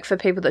much respect for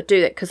people that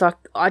do that because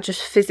I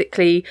just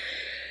physically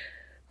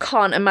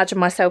can't imagine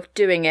myself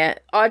doing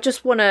it. I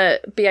just want to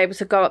be able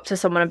to go up to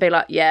someone and be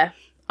like, yeah,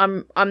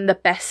 I'm the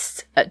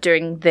best at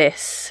doing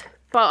this.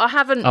 But I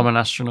haven't... I'm an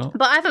astronaut.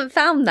 But I haven't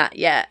found that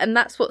yet, and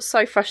that's what's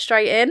so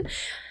frustrating.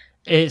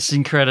 It's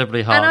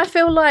incredibly hard. And I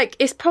feel like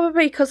it's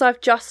probably because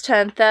I've just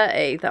turned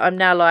 30 that I'm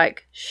now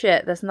like,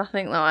 shit, there's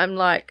nothing that I'm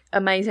like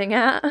amazing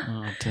at.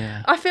 Oh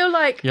dear. I feel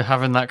like... You're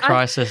having that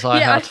crisis I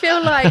had. I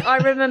feel like I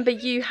remember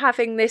you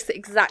having this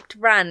exact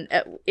rant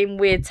in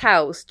Weird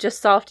Tales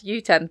just after you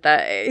turned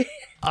 30.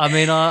 I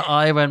mean,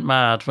 I went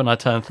mad when I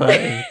turned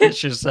 30,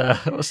 which is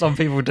what some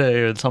people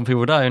do and some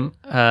people don't.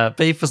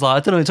 Beef was like, I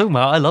don't know what you're talking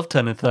about. I love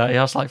turning 30.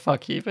 I was like,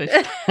 fuck you, Beef.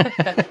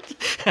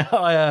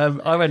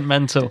 I went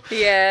mental.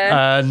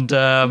 Yeah. And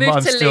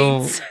I'm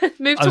still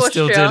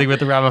dealing with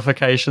the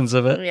ramifications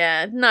of it.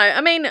 Yeah. No, I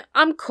mean,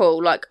 I'm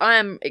cool. Like, I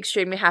am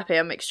extremely happy.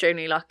 I'm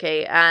extremely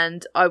lucky.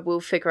 And I will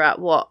figure out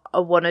what I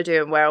want to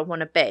do and where I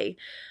want to be.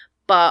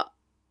 But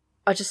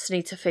I just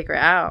need to figure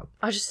it out.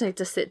 I just need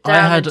to sit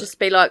down and just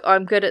be like,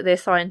 I'm good at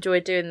this. I enjoy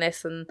doing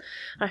this. And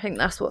I think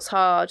that's what's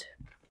hard.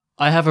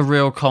 I have a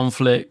real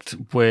conflict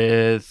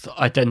with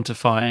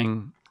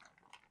identifying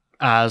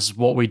as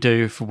what we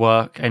do for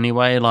work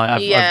anyway. Like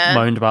I've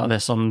moaned about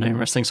this on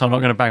numerous things, so I'm not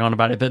going to bang on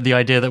about it. But the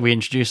idea that we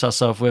introduce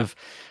ourselves with,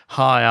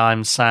 hi,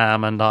 I'm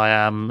Sam and I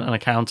am an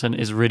accountant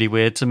is really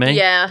weird to me.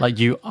 Yeah. Like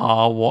you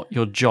are what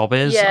your job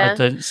is. Yeah. I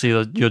don't see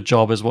your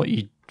job as what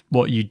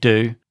you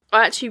do.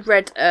 I actually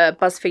read a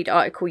BuzzFeed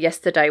article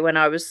yesterday when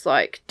I was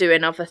like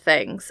doing other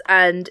things,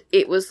 and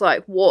it was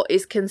like what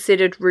is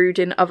considered rude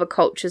in other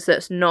cultures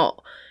that's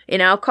not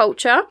in our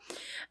culture.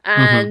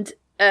 And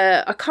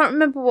I can't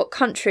remember what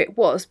country it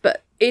was,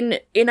 but in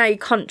a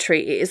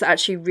country it is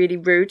actually really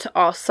rude to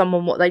ask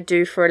someone what they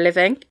do for a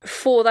living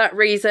for that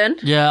reason.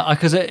 Yeah,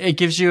 because it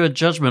gives you a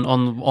judgment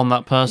on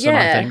that person,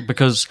 I think,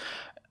 because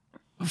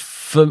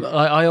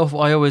I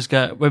always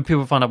get, when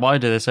people find out what I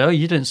do, they say, oh,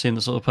 you didn't seem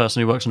the sort of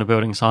person who works on a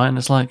building site. And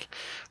it's like,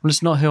 well,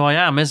 it's not who I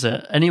am, is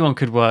it? Anyone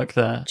could work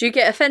there. Do you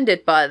get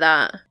offended by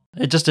that?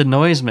 It just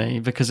annoys me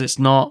because it's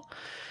not,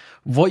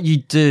 what you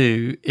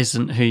do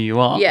isn't who you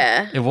are.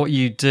 Yeah. What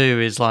you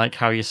do is like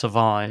how you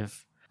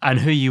survive. And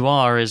who you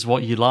are is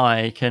what you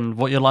like and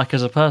what you're like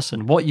as a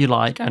person. What you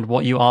like and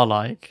what you are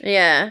like.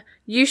 Yeah.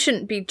 You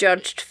shouldn't be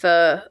judged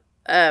for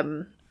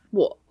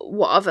what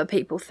other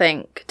people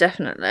think,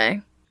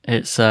 definitely.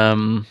 It's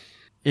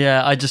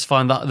I just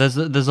find that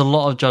there's a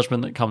lot of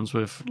judgment that comes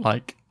with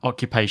like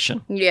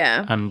occupation.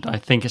 Yeah. And I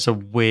think it's a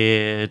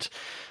weird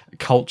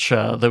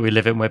culture that we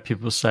live in where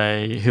people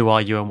say, who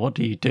are you and what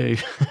do you do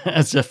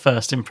as a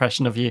first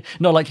impression of you.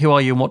 Not like who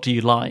are you and what do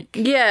you like.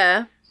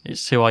 Yeah.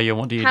 It's who are you and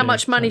what do you do. How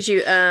much money do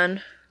you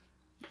earn?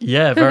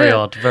 Yeah, very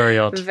odd, very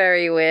odd.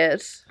 Very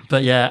weird.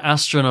 But yeah,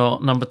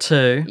 astronaut number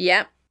 2.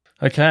 Yep.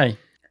 Okay.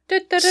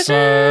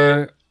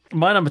 So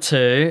my number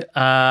 2,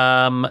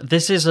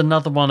 this is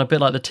another one a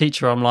bit like the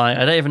teacher. I'm like,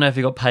 I don't even know if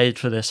he got paid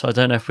for this, so I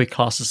don't know if we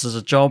class this as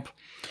a job.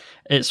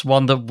 It's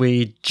one that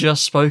we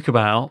just spoke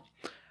about,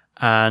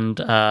 and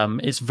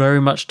it's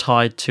very much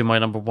tied to my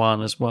number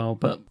 1 as well.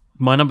 But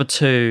my number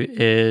 2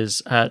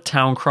 is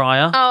Town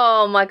Crier.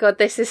 Oh my god,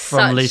 this is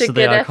from such Lisa a good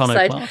the episode.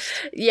 Iconoclast.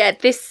 Yeah,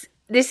 this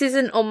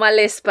isn't on my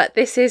list, but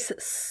this is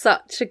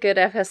such a good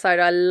episode.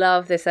 I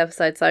love this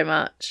episode so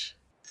much.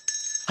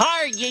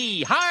 Har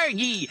ye,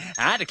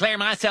 I declare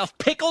myself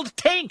pickled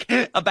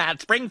tink about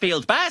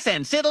Springfield's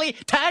bicentennial,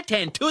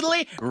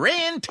 titantoodly,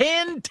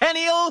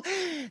 rentennial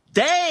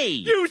day.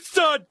 You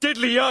sod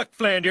diddly yuck,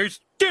 Flanders.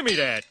 Give me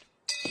that.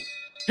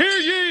 Hear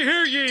ye,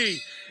 hear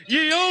ye.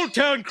 Ye old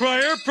town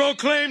crier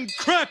proclaimed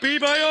crappy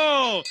by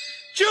all.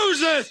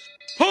 Chooseth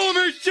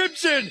Homer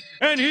Simpson,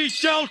 and he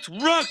shalt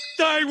rock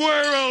thy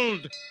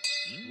world.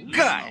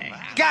 Good.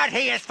 God,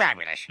 he is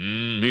fabulous.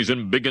 He's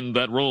embiggened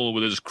that role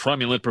with his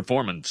cromulent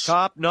performance.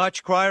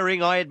 Top-notch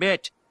criering, I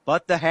admit.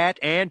 But the hat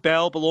and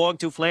bell belong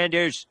to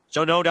Flanders,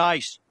 so no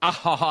dice.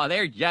 Oh,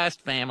 they're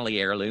just family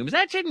heirlooms.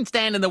 That shouldn't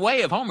stand in the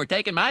way of Homer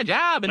taking my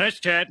job. Less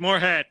chat, more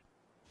hat.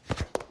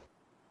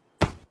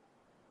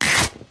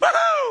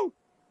 Woohoo!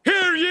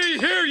 Hear ye,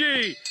 hear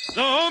ye!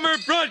 The Homer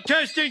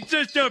Broadcasting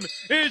System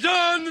is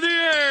on the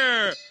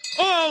air!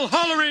 All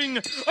hollering,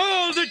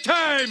 all the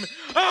time!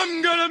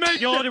 I'm gonna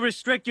make you ought to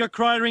restrict your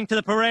criering to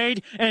the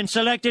parade and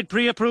selected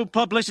pre-approved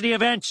publicity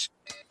events.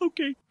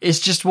 Okay. It's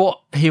just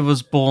what he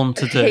was born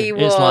to do. He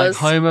It's like was.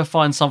 Homer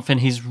finds something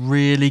he's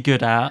really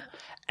good at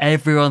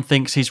Everyone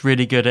thinks he's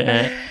really good at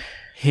it.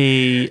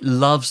 He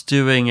loves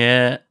doing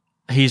it.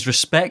 He's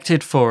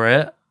respected for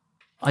it.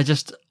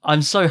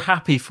 I'm so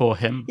happy for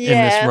him in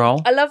this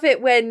role. I love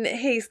it when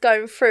he's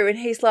going through and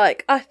he's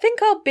like, I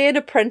think I'll be an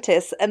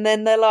apprentice. And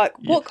then they're like,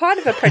 what kind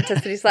of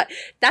apprentice? And he's like,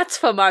 that's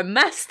for my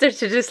master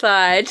to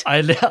decide.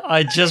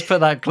 I just put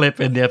that clip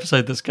in the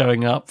episode that's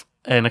going up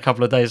in a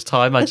couple of days'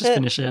 time. I just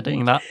finished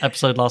editing that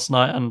episode last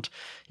night. And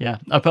yeah,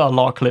 I put a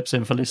lot of clips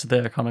in for Lisa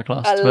the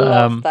Iconoclast. I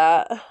love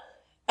that.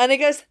 And he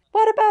goes,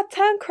 what about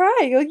Town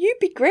Crier? You'd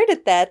be great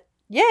at that.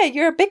 Yeah,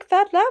 you're a big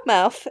fat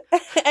loudmouth.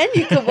 And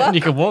you can walk. And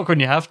you can walk when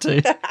you have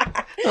to.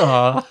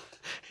 Aw,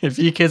 if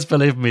you kids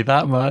believe me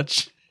that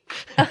much.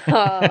 Oh,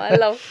 I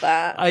love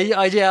that.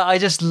 I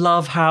just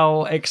love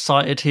how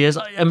excited he is.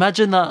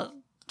 Imagine that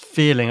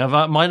feeling.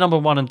 My number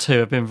 1 and 2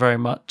 have been very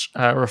much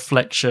a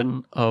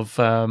reflection of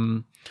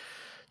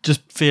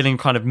just feeling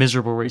kind of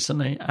miserable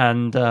recently.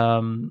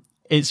 And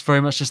it's very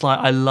much just like,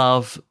 I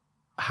love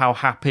how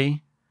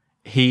happy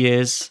he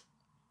is.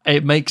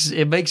 It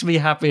makes me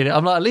happy.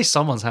 I'm like, at least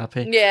someone's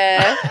happy.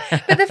 Yeah.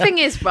 But the thing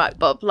is, right,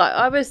 Bob, like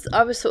I was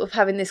sort of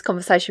having this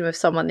conversation with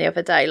someone the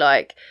other day,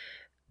 like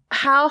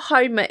how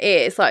Homer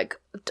is, like,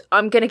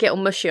 I'm going to get all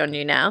mushy on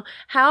you now.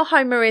 How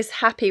Homer is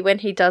happy when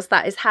he does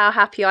that is how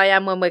happy I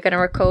am when we're going to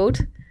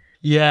record.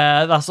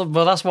 Yeah, that's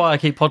why I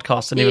keep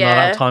podcasting even though I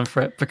don't have time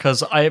for it,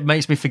 because it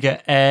makes me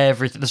forget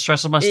everything. The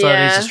stress of my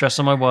studies, the stress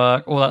of my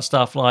work, all that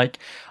stuff. Like,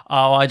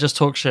 I just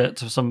talk shit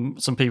to some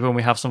people and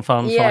we have some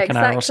fun for like an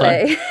hour or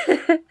so.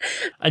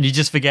 And you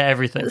just forget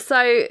everything.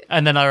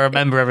 And then I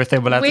remember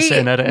everything. We'll have to sit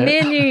and edit it. Me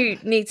and you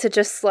need to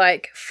just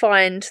like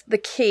find the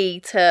key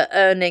to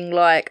earning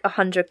like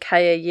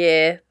 100k a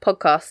year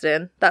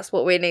podcasting. That's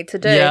what we need to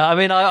do. Yeah, I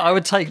mean, I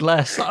would take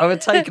less. I would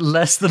take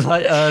less than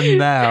I earn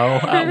now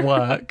at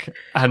work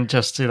and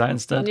just do that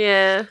instead.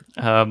 Yeah.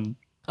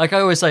 Like I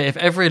always say, if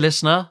every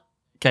listener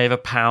gave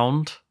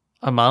 £1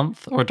 a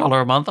month or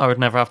 $1 a month, I would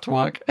never have to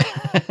work.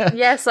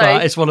 Yeah, so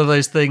but it's one of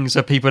those things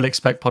that people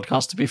expect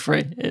podcasts to be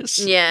free.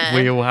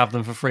 We all have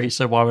them for free,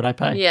 so why would I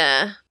pay?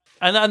 Yeah.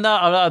 And I'm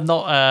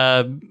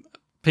not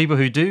people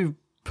who do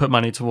put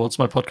money towards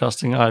my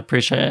podcasting, I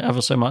appreciate it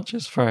ever so much.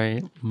 It's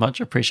very much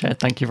appreciated.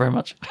 Thank you very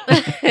much.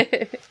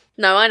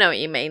 No, I know what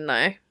you mean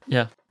though.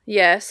 Yeah.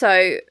 Yeah,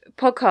 so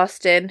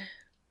podcasting.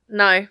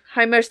 No,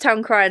 Homer's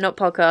Town Crier, not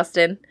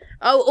podcasting.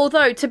 Oh,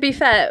 although to be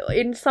fair,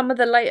 in some of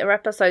the later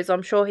episodes,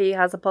 I'm sure he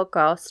has a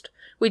podcast.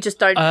 We just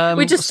don't.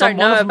 We just don't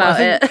know about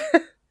it.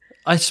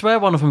 I swear,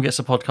 one of them gets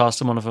a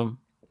podcast, and one of them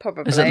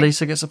probably is it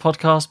Lisa gets a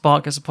podcast,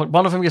 Bart gets a podcast.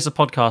 One of them gets a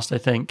podcast, I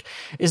think.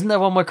 Isn't there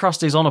one where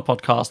Krusty's on a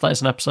podcast? That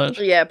is an episode.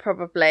 Yeah,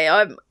 probably.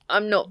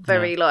 I'm not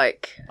very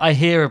like. I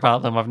hear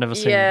about them. I've never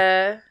seen them.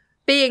 Yeah,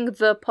 being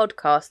the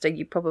podcaster,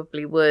 you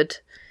probably would.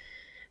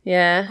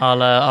 Yeah.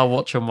 I'll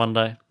watch them one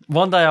day.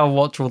 One day I'll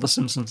watch all the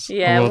Simpsons.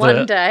 Yeah,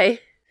 one day.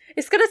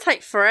 It's going to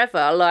take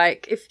forever.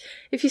 Like,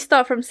 if you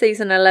start from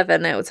season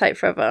 11, it will take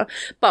forever.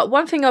 But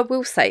one thing I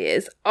will say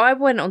is, I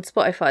went on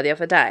Spotify the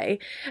other day,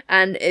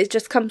 and it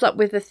just comes up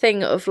with the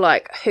thing of,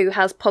 like, who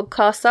has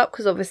podcasts up,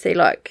 because obviously,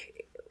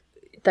 like,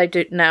 they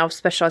do now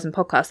specialise in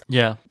podcasts.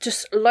 Yeah.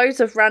 Just loads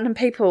of random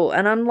people,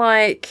 and I'm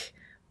like,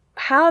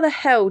 how the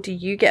hell do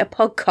you get a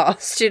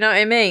podcast? Do you know what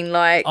I mean?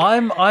 Like,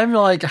 I'm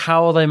like,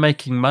 how are they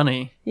making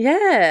money?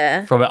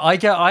 Yeah. From it,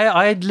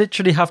 I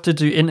literally have to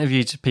do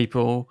interviews to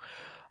people.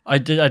 I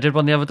did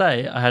one the other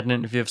day. I had an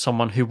interview of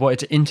someone who wanted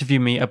to interview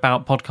me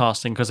about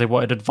podcasting because they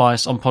wanted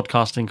advice on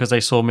podcasting because they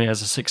saw me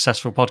as a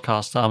successful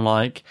podcaster. I'm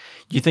like,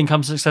 you think I'm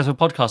a successful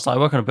podcaster? I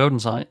work on a building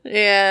site.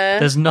 Yeah.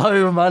 There's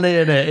no money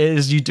in it. It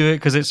is, you do it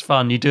because it's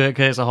fun. You do it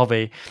because it's a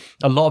hobby.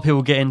 A lot of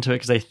people get into it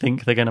because they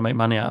think they're going to make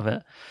money out of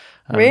it.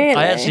 Really?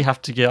 I actually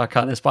have to I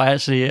cut this, but I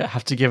actually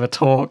have to give a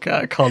talk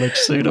at college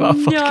soon about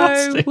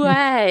podcasting. No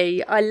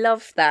way. I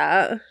love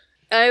that.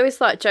 I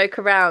always like joke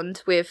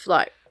around with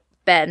like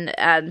Ben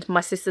and my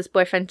sister's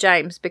boyfriend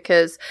James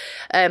because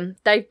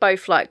they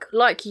both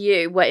like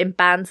you were in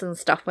bands and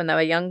stuff when they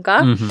were younger.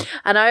 Mm-hmm.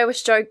 And I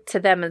always joke to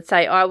them and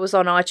say I was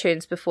on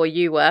iTunes before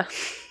you were.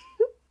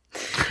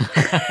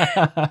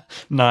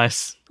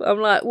 Nice. I'm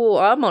like, well,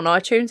 I'm on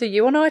iTunes. Are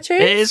you on iTunes?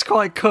 It is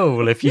quite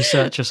cool if you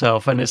search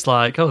yourself and it's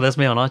like, oh, there's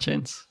me on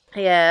iTunes.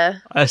 Yeah.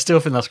 I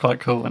still think that's quite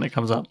cool when it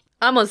comes up.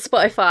 I'm on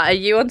Spotify. Are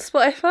you on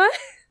Spotify?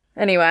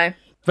 Anyway.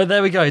 But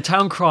there we go.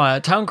 Town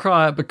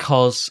Crier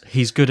because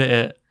he's good at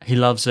it. He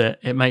loves it.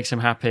 It makes him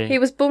happy. He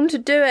was born to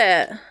do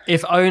it.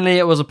 If only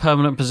it was a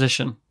permanent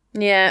position.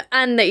 Yeah,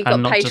 and that you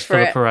got paid for it. And not just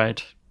for the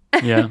parade.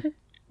 Yeah.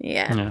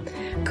 Yeah.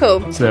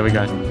 Cool. So there we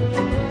go.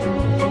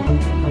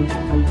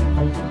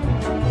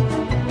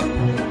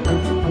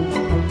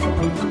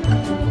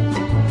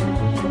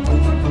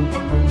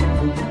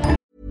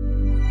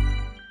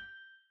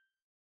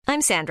 I'm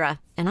Sandra,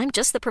 and I'm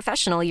just the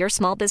professional your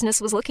small business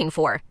was looking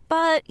for.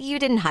 But you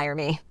didn't hire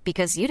me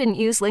because you didn't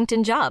use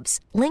LinkedIn Jobs.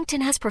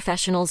 LinkedIn has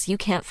professionals you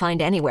can't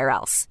find anywhere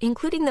else,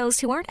 including those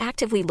who aren't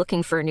actively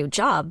looking for a new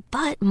job,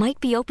 but might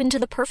be open to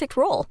the perfect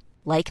role,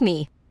 like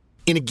me.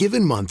 In a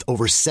given month,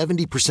 over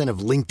 70% of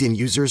LinkedIn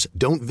users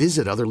don't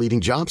visit other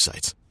leading job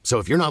sites. So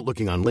if you're not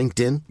looking on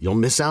LinkedIn, you'll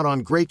miss out on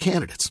great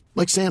candidates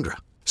like Sandra.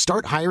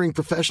 Start hiring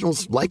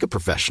professionals like a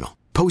professional.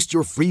 Post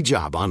your free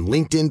job on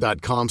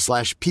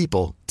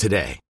linkedin.com/people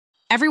today.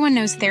 Everyone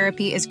knows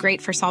therapy is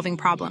great for solving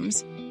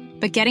problems,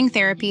 but getting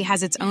therapy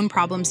has its own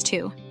problems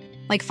too,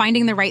 like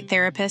finding the right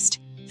therapist,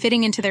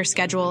 fitting into their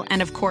schedule,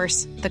 and of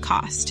course, the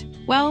cost.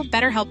 Well,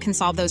 BetterHelp can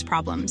solve those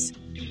problems.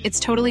 It's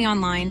totally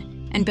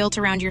online and built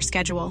around your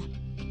schedule.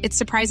 It's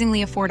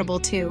surprisingly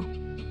affordable too.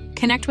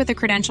 Connect with a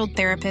credentialed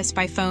therapist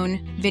by phone,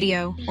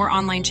 video, or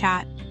online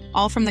chat,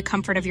 all from the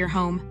comfort of your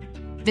home.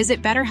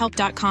 Visit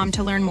BetterHelp.com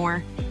to learn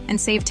more and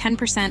save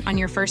 10% on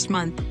your first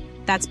month.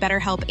 That's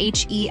BetterHelp,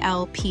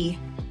 H-E-L-P.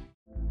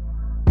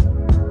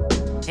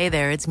 Hey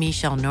there, it's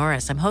Michelle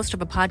Norris. I'm host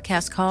of a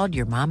podcast called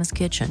Your Mama's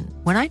Kitchen.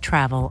 When I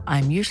travel,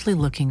 I'm usually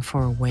looking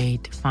for a way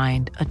to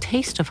find a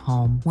taste of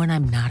home when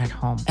I'm not at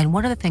home. And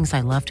one of the things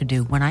I love to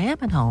do when I am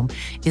at home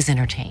is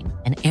entertain.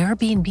 And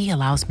Airbnb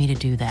allows me to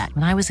do that.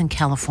 When I was in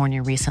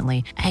California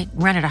recently, I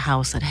rented a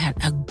house that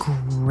had a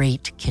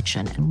great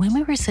kitchen. And when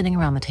we were sitting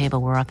around the table,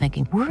 we were all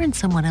thinking, we're in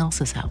someone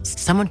else's house.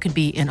 Someone could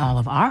be in all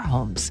of our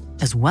homes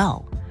as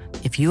well.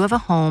 If you have a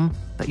home,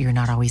 but you're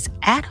not always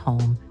at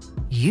home,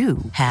 you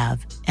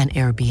have an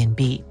Airbnb.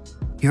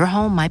 Your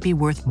home might be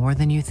worth more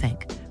than you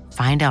think.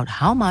 Find out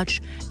how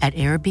much at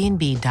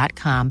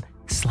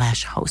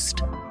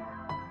airbnb.com/host.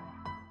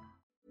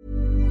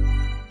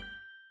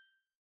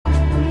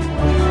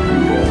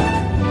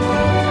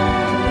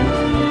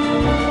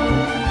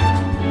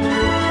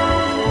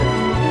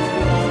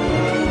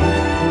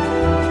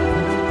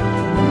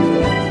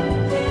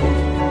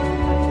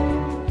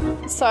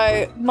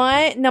 So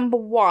my number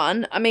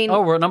one, I mean...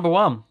 Oh, we're at number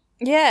one.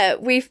 Yeah,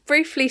 we've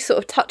briefly sort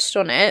of touched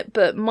on it,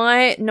 but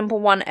my number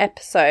one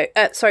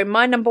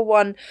my number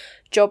one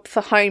job for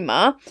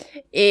Homer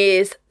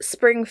is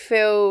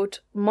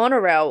Springfield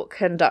monorail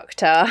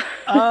conductor.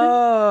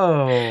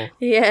 Oh.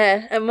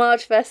 Yeah, and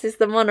Marge versus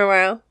the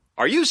monorail.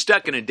 Are you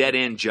stuck in a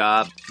dead-end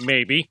job?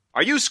 Maybe.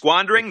 Are you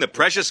squandering the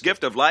precious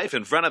gift of life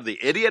in front of the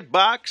idiot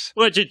box?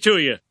 What's it to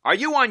you? Are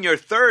you on your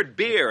third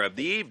beer of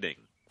the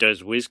evening?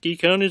 Does whiskey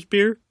count as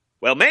beer?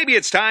 Well, maybe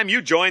it's time you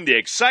joined the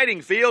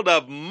exciting field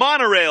of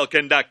monorail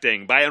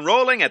conducting by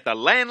enrolling at the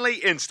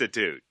Lanley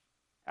Institute.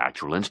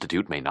 Actual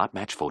institute may not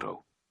match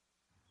photo.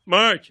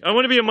 Marge, I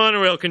want to be a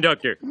monorail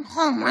conductor.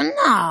 Homer,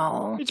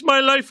 no. It's my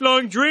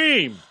lifelong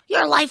dream.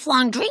 Your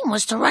lifelong dream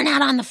was to run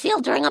out on the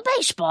field during a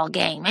baseball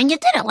game, and you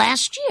did it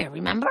last year,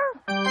 remember?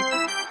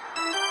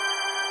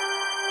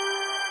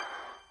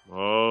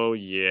 Oh,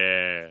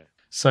 yeah.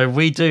 So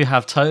we do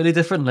have totally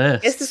different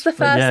lists. This is the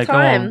first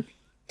time.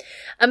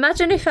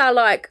 Imagine if our,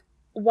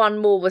 one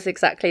more was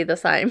exactly the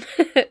same.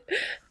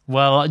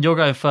 Well, you're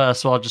going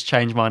first, so I'll just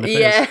change mine if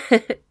it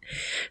is.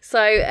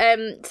 So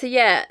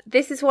yeah,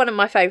 this is one of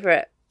my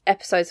favourite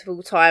episodes of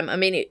all time. I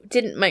mean, it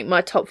didn't make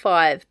my top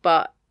 5,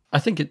 but... I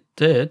think it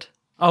did.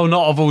 Oh,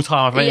 not of all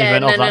time. I think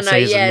even of that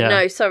season. Yeah,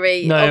 no,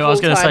 sorry. No, I was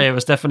going to say it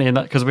was definitely in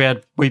that, because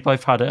we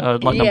both had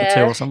it number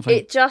 2 or something.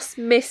 It just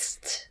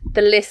missed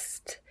the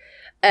list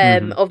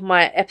of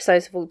my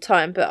episodes of all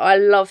time, but I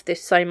love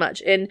this so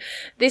much. And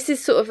this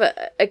is sort of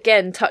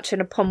again touching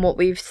upon what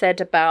we've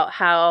said about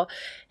how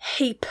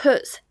he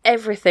puts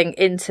everything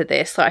into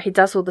this. Like, he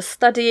does all the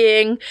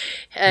studying.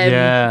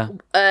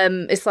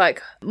 It's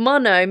like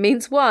mono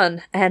means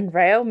one and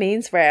rail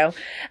means rail.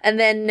 And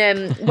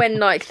then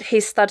when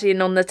he's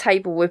studying on the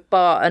table with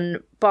Bart,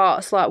 and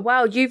Bart's like,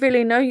 wow, you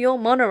really know your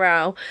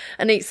monorail.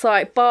 And it's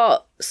like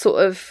Bart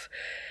sort of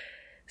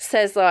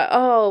says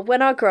oh,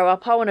 when I grow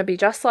up I want to be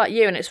just like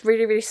you, and it's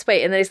really, really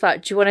sweet. And then he's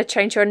like, do you want to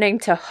change your name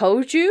to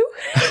Hold You?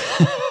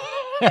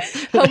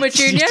 Homer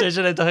Jr.? You changed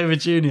your name to Homer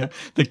Jr.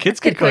 The kids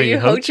could call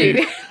you Hold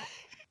You.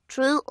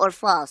 True or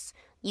false?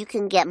 You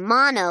can get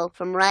mono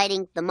from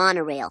riding the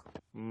monorail.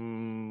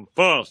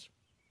 False.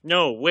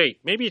 No,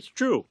 wait, maybe it's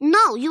true.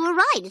 No, you were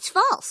right, it's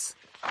false.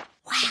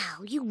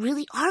 Wow, you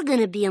really are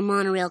going to be a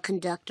monorail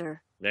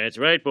conductor. That's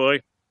right, boy.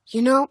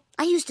 You know,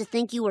 I used to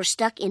think you were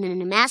stuck in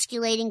an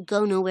emasculating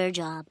go-nowhere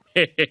job.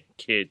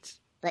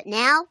 Kids. But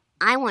now,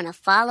 I want to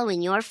follow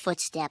in your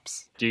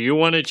footsteps. Do you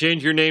want to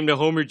change your name to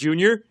Homer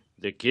Jr.?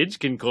 The kids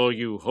can call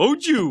you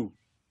Hoju.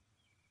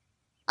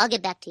 I'll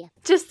get back to you.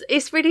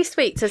 It's really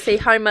sweet to see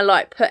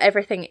Homer, put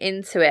everything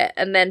into it,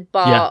 and then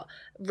Bart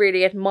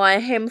really admire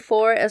him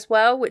for it as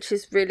well, which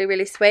is really,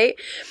 really sweet.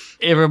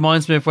 It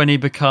reminds me of when he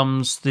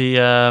becomes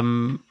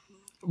the...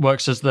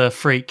 works as the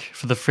freak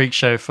for the freak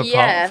show for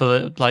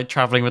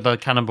traveling with the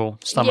cannibal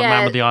stomach,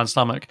 man with the iron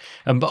stomach,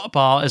 and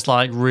Bart is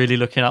really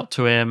looking up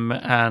to him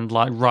and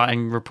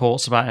writing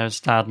reports about his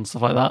dad and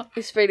stuff like that.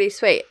 It's really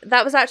sweet.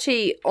 That was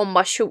actually on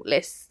my short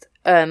list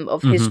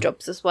of his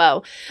jobs as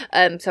well,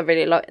 so I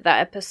really liked that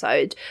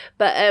episode.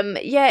 But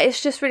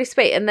it's just really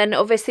sweet. And then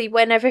obviously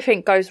when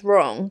everything goes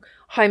wrong,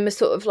 Homer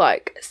sort of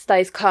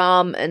stays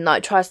calm and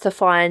tries to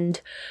find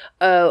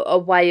a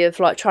way of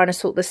trying to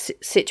sort the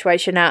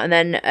situation out. And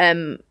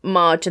then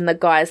Marge and the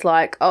guys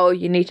oh,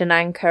 you need an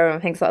anchor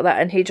and things like that.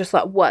 And he just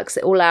works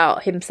it all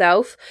out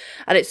himself.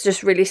 And it's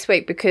just really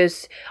sweet,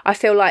 because I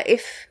feel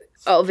if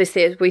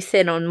obviously, as we've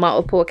seen on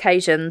multiple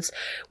occasions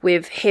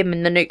with him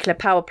in the nuclear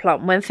power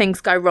plant, when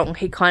things go wrong,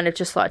 he kind of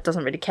just like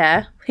doesn't really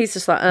care. He's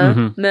just like,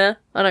 meh,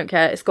 I don't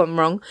care, it's gone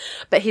wrong.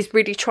 But he's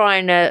really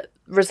trying to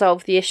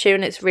resolve the issue,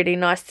 and it's really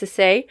nice to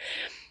see.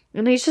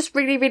 And he's just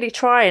really, really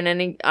trying,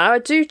 and I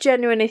do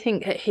genuinely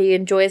think that he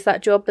enjoys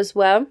that job as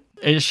well.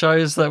 It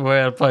shows that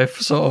we're both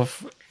sort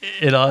of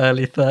in our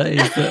early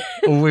 30s, that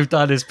all we've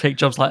done is pick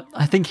jobs like,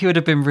 I think he would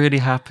have been really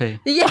happy.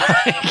 Yeah.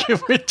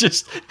 Like, we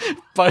just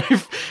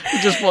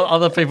want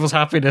other people's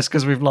happiness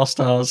because we've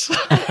lost ours.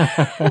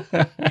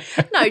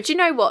 No, do you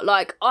know what?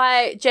 Like,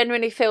 I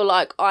genuinely feel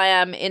like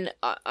I'm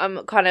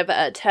kind of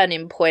at a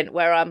turning point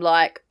where I'm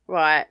like,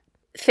 right,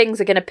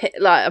 things are going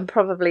to I'm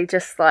probably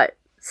just like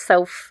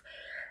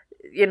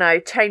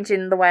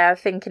changing the way I'm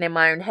thinking in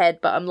my own head,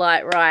 but I'm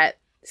like, right,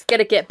 it's going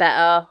to get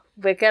better.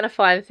 We're going to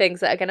find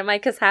things that are going to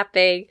make us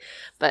happy.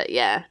 But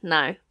yeah,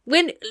 no.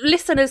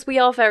 Listeners, we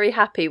are very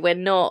happy. We're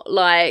not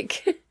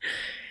like...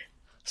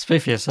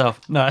 Speak for yourself.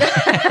 No.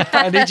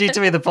 I need you to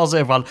be the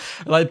positive one.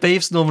 Like,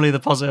 Beef's normally the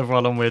positive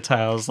one on Weird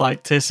Tales.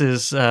 Like, Tiss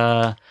is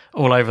all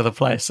over the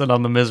place and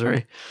I'm the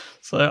misery.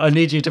 So I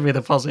need you to be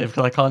the positive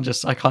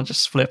because I can't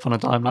just flip on a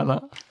dime like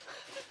that.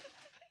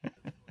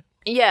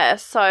 Yeah,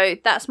 so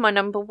that's my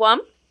number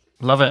one.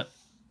 Love it.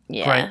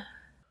 Yeah. Great.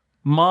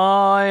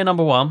 My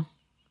number one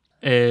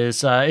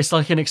is it's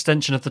like an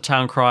extension of the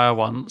Town Crier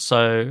one.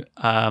 So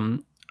I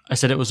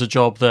said it was a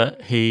job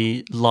that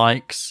he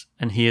likes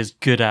and he is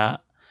good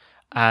at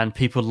and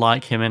people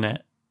like him in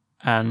it.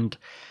 And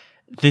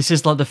this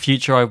is like the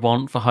future I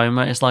want for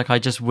Homer. It's like I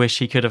just wish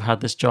he could have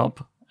had this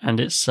job. And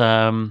it's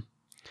him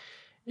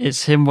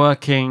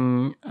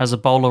working as a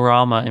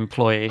Bowl-O-Rama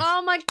employee.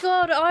 Oh my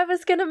God, I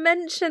was going to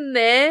mention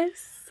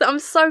this. I'm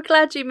so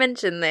glad you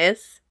mentioned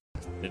this.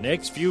 The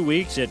next few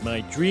weeks at my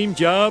dream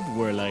job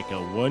were like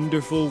a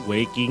wonderful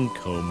waking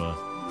coma.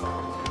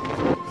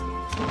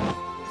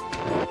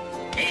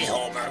 Hey,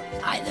 Homer.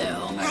 Hi there,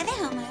 Homer. Hi there,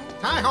 Homer.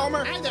 Hi,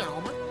 Homer. Hi there,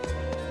 Homer.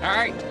 All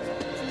right.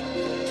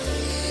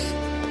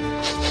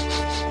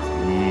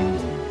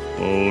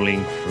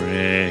 Bowling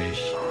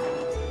fresh.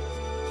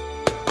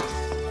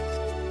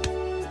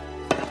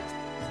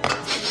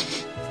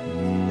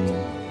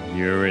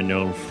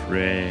 Urinal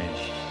fresh.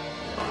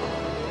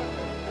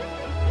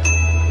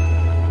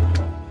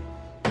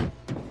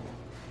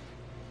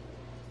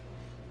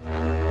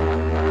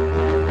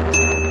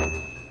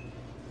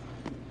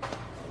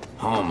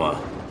 Homer,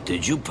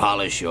 did you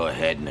polish your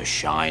head in a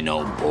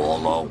Shino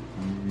Bolo?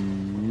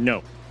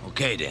 No.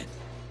 Okay, then.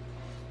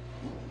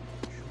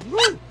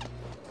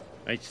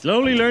 I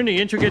slowly learned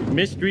the intricate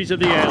mysteries of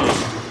the alley,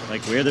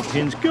 like where the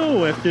pins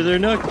go after they're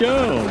knocked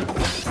down.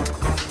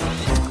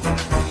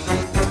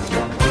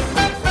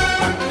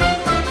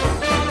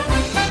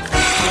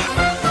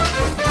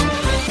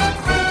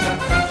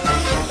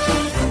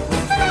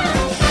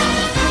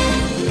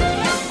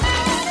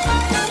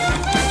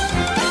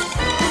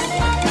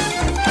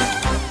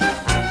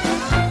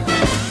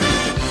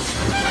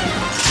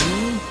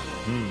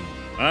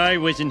 I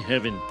was in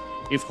heaven.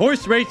 If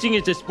horse racing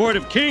is the sport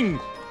of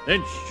kings,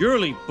 then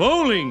surely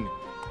bowling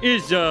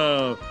is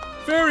a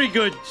very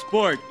good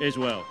sport as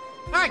well.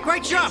 All right,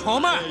 great job,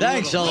 Homer.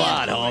 Thanks a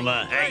lot,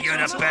 Homer. Hey, you're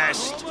the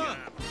best.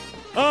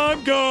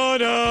 I'm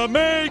gonna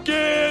make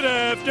it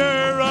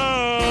after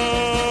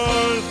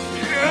all.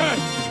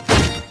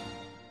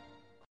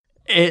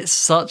 It's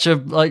such a,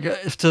 like,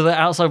 to the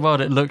outside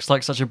world, it looks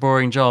like such a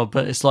boring job,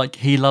 but it's like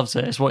he loves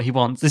it. It's what he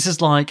wants. This is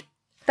like...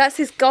 That's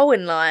his goal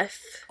in life.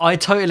 I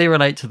totally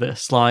relate to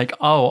this. Like,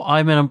 oh,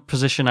 I'm in a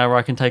position now where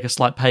I can take a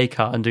slight pay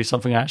cut and do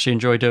something I actually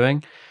enjoy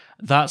doing.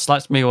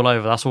 That's me all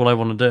over. That's all I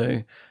want to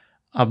do.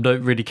 I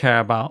don't really care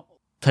about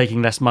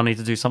taking less money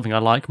to do something I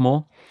like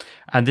more.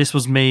 And this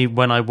was me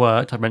when I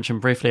worked, I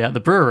mentioned briefly, at the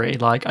brewery.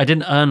 Like, I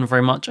didn't earn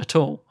very much at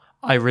all.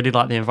 I really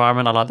liked the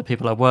environment. I liked the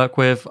people I work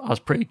with. I was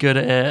pretty good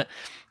at it.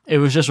 It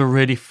was just a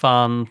really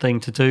fun thing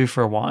to do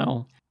for a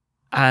while.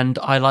 And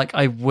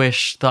I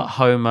wish that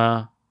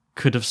Homer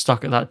could have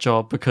stuck at that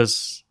job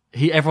because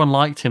everyone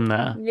liked him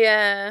there.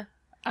 Yeah.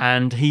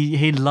 And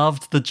he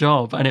loved the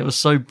job, and it was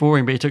so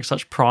boring, but he took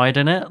such pride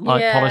in it,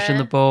 like polishing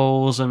the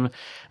bowls and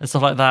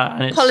stuff like that.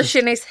 And it's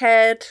polishing his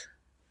head.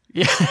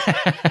 Yeah.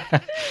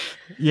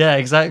 Yeah,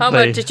 exactly.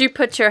 Homer, did you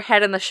put your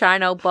head in the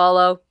Shino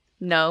Bolo?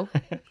 No.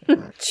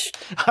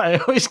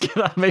 I always get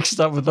that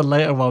mixed up with the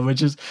later one,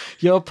 which is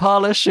you're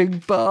polishing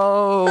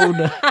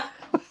bone.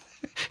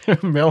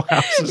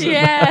 Millhouse is in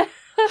there.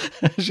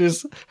 It's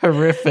just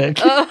horrific.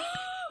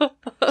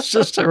 It's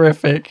just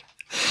horrific.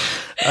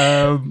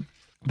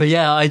 But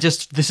yeah,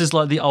 this is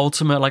like the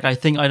ultimate, like, I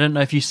don't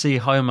know if you see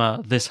Homer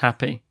this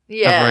happy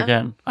ever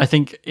again. I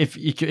think if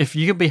you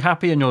can be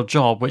happy in your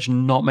job, which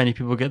not many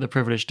people get the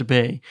privilege to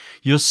be,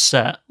 you're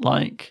set.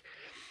 Like,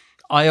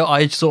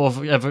 I sort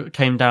of ever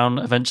came down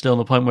eventually on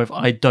the point where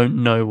I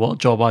don't know what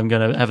job I'm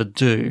going to ever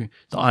do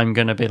that I'm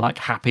going to be like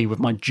happy with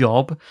my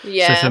job.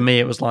 Yeah. So for me,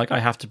 it was like I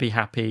have to be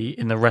happy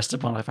in the rest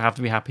of my life. I have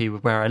to be happy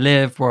with where I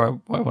live, what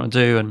I want to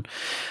do, and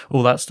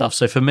all that stuff.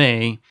 So for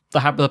me,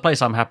 the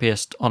place I'm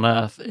happiest on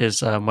earth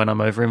is when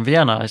I'm over in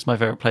Vienna. It's my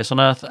favorite place on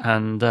earth,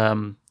 and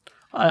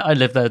I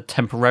live there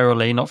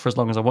temporarily, not for as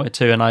long as I wanted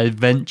to, and I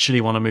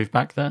eventually want to move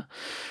back there.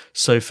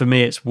 So for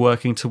me, it's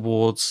working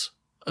towards.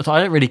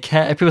 I don't really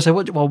care. If people say,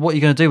 what are you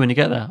going to do when you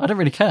get there? I don't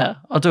really care.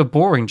 I'll do a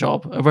boring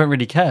job. I won't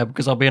really care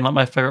because I'll be in like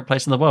my favourite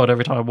place in the world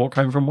every time I walk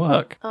home from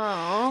work.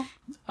 Oh,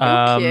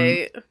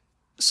 cute.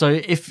 So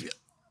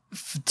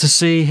to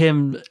see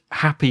him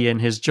happy in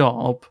his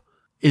job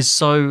is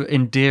so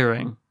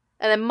endearing.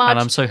 And then Marge, and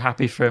I'm so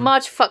happy for him.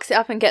 Marge fucks it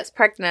up and gets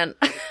pregnant.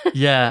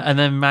 Yeah, and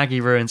then Maggie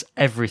ruins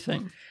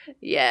everything.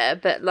 Yeah,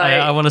 but like...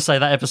 I want to say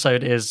that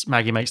episode is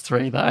Maggie Makes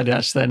 3. That I didn't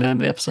actually say in the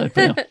end of the episode,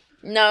 but yeah.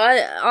 No,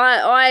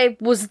 I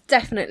was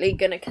definitely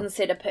going to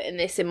consider putting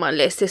this in my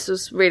list. This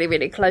was really,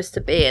 really close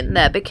to being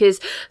there because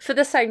for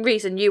the same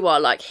reason you are,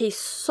 like, he's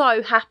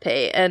so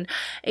happy. And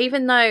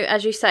even though,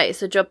 as you say,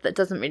 it's a job that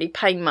doesn't really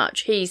pay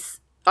much,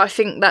 I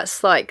think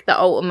that's like the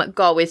ultimate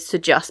goal is to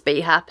just be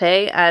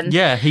happy. And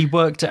yeah, he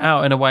worked it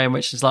out in a way in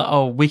which it's like,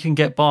 oh, we can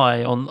get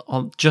by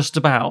on just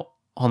about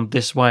on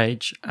this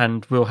wage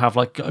and we'll have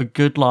like a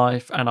good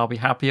life and I'll be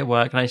happy at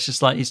work. And it's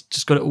just like, he's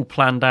just got it all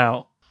planned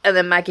out. And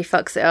then Maggie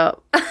fucks it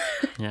up.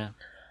 Yeah.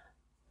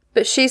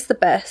 But she's the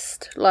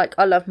best. Like,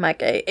 I love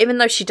Maggie. Even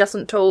though she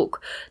doesn't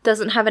talk,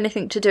 doesn't have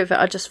anything to do with it,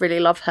 I just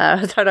really love her.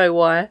 I don't know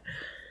why.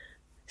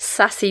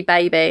 Sassy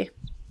baby.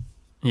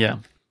 Yeah.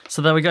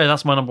 So there we go.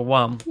 That's my number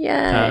one.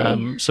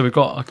 Yay. So we've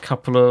got a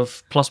couple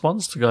of plus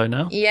ones to go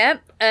now.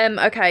 Yep.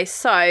 Okay,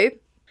 so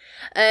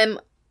I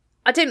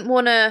didn't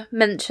want to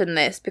mention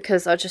this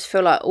because I just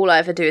feel like all I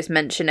ever do is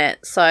mention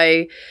it.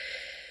 So...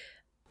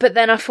 But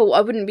then I thought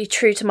I wouldn't be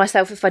true to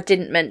myself if I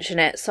didn't mention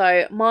it.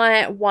 So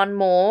my one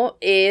more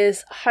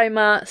is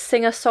Homer,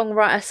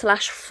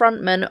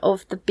 singer-songwriter/frontman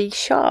of the B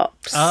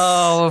Sharps.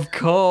 Oh, of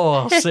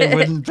course. It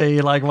wouldn't be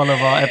like one of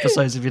our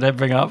episodes if you don't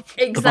bring up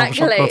the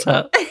Barbershop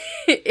Quartet.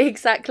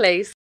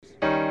 Exactly.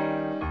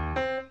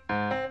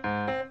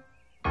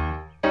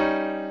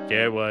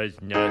 There was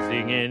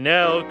nothing in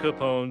Al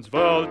Capone's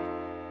vault,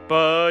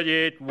 but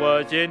it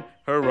wasn't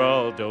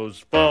Geraldo's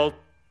fault.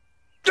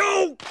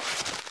 Go!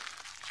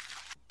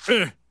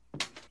 Look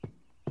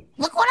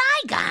what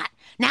I got.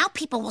 Now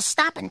people will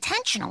stop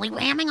intentionally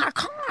ramming our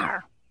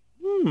car.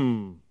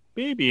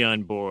 Baby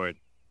on board.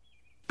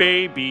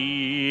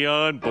 Baby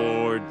on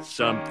board.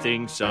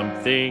 Something,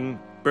 something.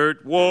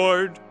 Burt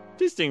Ward.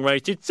 This thing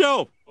writes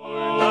itself.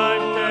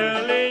 I'm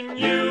telling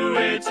you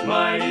it's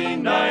mighty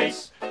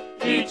nice.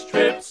 Each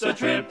trip's a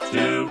trip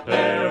to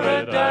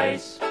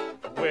paradise.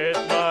 With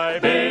my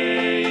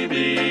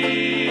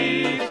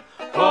baby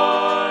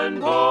on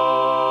board.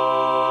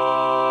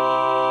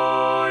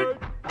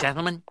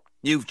 Gentlemen,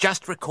 you've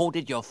just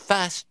recorded your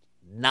first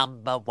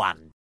number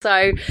one.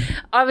 So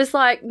I was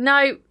like,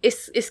 no,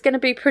 it's going to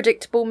be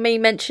predictable, me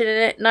mentioning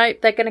it. No,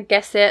 they're going to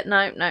guess it.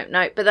 No.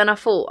 But then I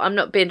thought, I'm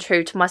not being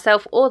true to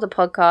myself or the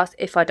podcast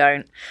if I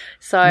don't.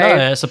 So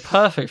no, it's a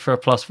perfect for a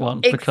plus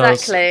one. Exactly.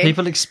 Because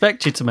people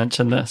expect you to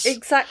mention this.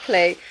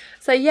 Exactly.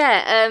 So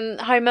yeah,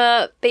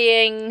 Homer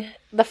being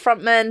the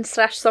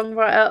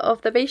frontman/songwriter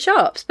of the B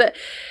Sharps. But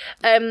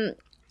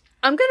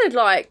I'm going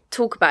to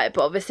talk about it,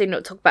 but obviously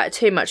not talk about it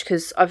too much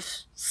because I've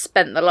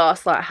spent the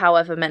last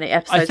however many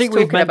episodes I think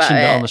talking we've mentioned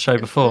about it on the show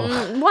before.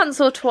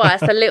 Once or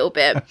twice, a little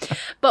bit.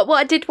 But what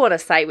I did want to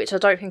say, which I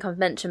don't think I've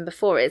mentioned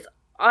before, is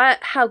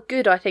how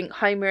good I think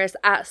Homer is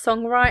at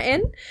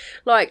songwriting.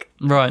 Like,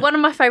 one of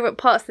my favourite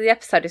parts of the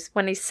episode is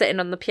when he's sitting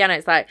on the piano.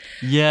 It's like,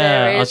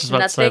 yeah, there is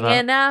nothing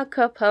in Al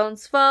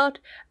Capone's fault.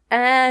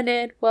 And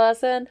it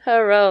wasn't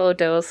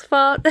Geraldo's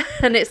fault.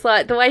 And it's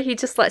like the way he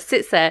just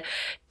sits there,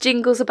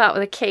 jingles about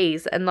with the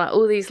keys, and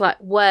all these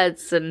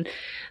words and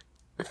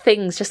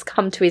things just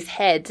come to his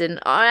head. And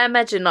I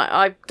imagine,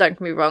 I don't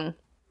get me wrong,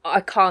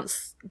 I can't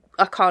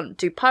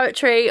do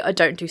poetry, I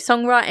don't do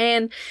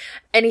songwriting,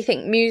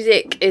 anything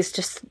music is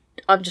just,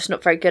 I'm just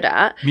not very good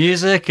at.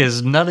 Music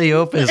is none of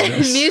your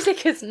business.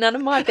 Music is none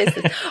of my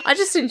business. I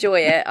just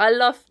enjoy it. I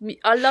love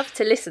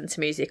to listen to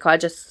music.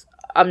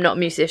 I'm not a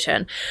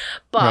musician,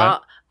 but right.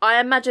 I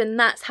imagine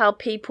that's how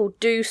people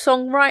do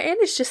songwriting.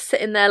 It's just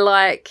sitting there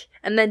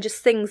and then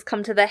just things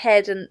come to their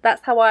head, and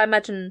that's how I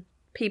imagine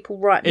people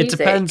write music. It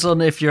depends on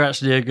if you're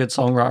actually a good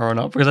songwriter or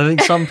not, because I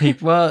think some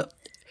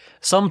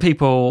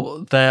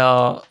people,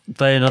 they're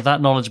that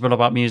knowledgeable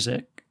about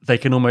music, they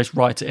can almost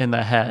write it in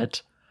their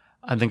head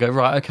and then go,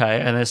 right,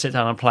 okay, and then sit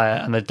down and play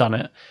it, and they've done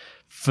it.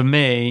 For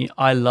me,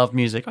 I love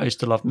music. I used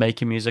to love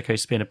making music. I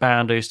used to be in a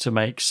band. I used to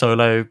make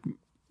solo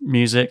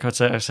music. I'd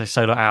say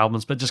solo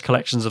albums, but just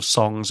collections of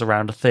songs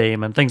around a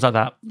theme and things like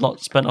that.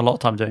 Spent a lot of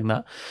time doing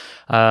that.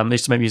 I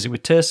used to make music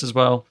with Tiss as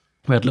well.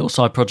 We had a little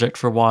side project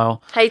for a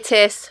while. Hey,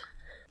 Tiss.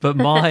 But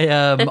my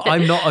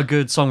I'm not a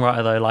good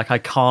songwriter though. Like I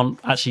can't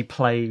actually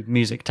play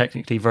music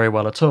technically very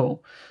well at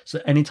all. So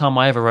anytime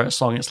I ever wrote a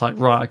song, it's like,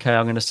 right, okay,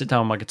 I'm going to sit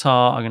down with my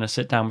guitar, I'm going to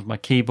sit down with my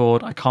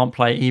keyboard. I can't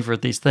play either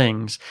of these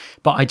things,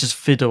 but I just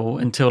fiddle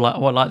until like,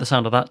 oh, I like the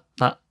sound of that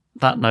note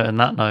and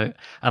that note,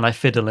 and I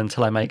fiddle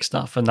until I make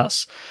stuff. And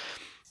that's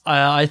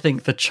I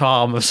think the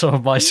charm of some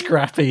of my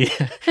scrappy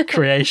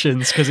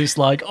creations, because it's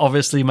like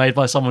obviously made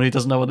by someone who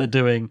doesn't know what they're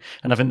doing,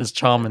 and I think there's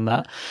charm in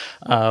that.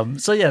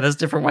 So yeah, there's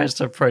different ways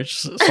to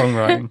approach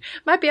songwriting.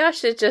 Maybe I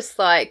should just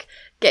like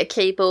get a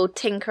keyboard,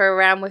 tinker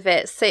around with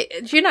it. See,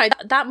 you know,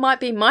 that might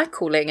be my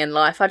calling in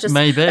life. I just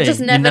never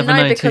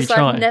know because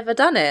I've never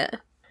done it.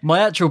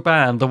 My actual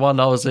band, the one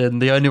I was in,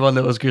 the only one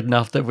that was good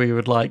enough that we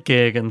would like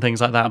gig and things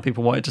like that, and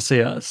people wanted to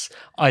see us,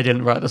 I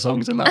didn't write the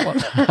songs in that one.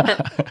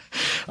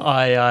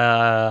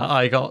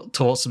 I got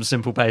taught some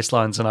simple bass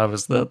lines, and I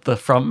was the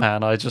front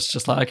man. I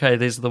just like, okay,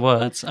 these are the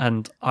words,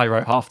 and I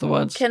wrote half the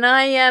words. Can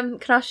I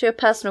ask you a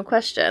personal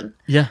question?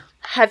 Yeah.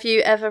 Have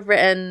you ever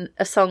written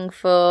a song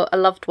for a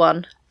loved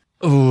one?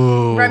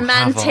 Ooh,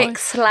 romantic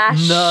 /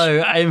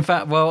 No, in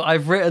fact, well,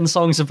 I've written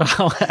songs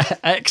about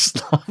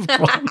ex-loved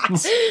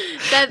ones.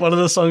 One of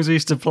the songs we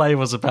used to play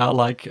was about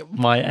like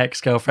my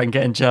ex-girlfriend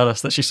getting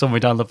jealous that she saw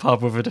me down the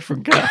pub with a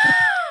different girl.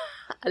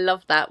 I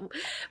love that.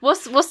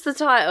 What's the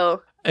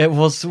title? It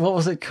was, what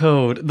was it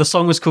called? The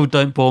song was called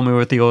Don't Bore Me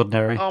With the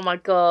Ordinary. Oh my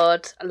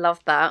god, I love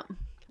that.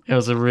 It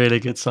was a really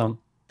good song.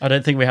 I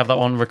don't think we have that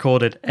one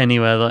recorded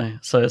anywhere though,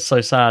 so it's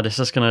so sad. It's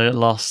just going to get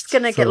lost. It's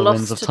going to get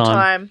lost to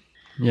time.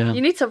 Yeah.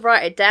 You need to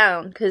write it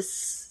down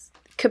because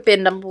it could be a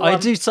number one. I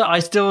do. So I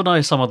still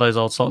know some of those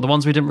old songs. The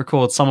ones we didn't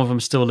record, some of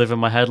them still live in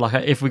my head.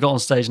 Like if we got on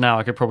stage now,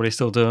 I could probably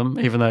still do them,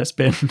 even though it's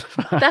been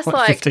that's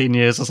like 15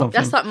 years or something.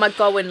 That's like my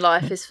goal in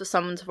life is for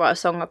someone to write a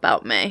song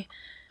about me.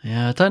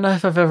 Yeah, I don't know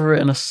if I've ever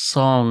written a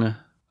song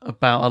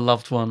about a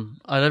loved one.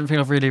 I don't think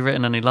I've really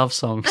written any love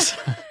songs.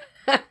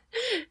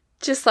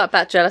 Just like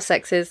about jealous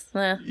exes.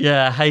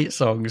 Yeah, hate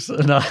songs.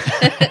 No,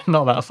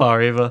 not that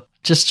far either.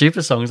 Just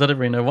stupid songs. I don't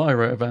really know what I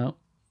wrote about.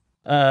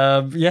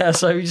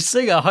 So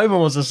singer. Homer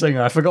was a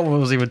singer. I forgot what I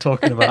was even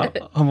talking about.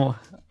 I'm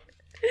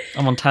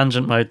on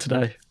tangent mode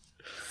today.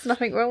 There's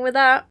nothing wrong with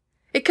that.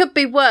 It could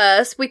be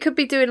worse. We could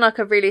be doing like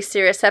a really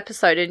serious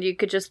episode and you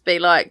could just be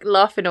like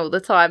laughing all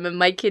the time and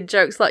making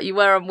jokes like you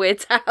were on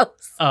Weird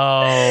House.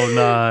 Oh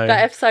no.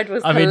 That episode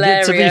was I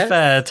hilarious. mean, to be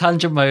fair,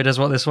 tangent mode is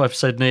what this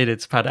episode needed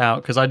to pad it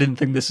out, because I didn't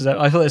think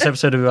I thought this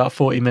episode would be about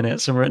 40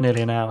 minutes and we're at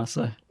nearly an hour,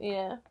 so.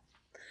 Yeah.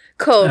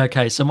 Cool.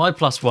 Okay, so my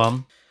plus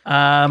one.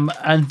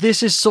 And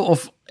this is sort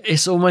of,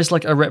 it's almost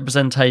like a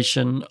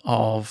representation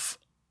of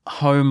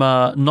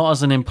Homer, not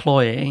as an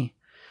employee,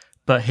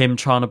 but him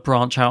trying to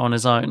branch out on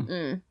his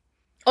own.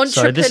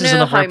 Entrepreneur so this is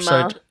another Homer.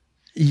 episode.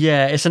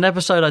 Yeah, it's an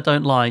episode I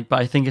don't like, but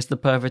I think it's the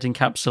perfect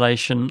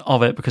encapsulation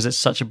of it because it's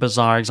such a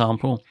bizarre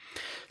example.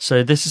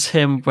 So this is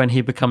him when he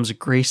becomes a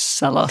grease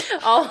seller.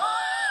 Oh,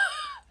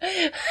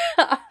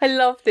 I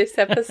love this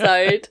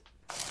episode.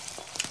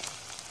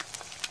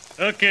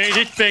 Okay,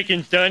 this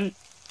bacon's done.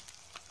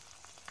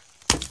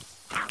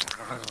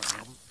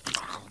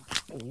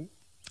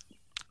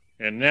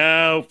 And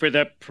now for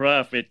the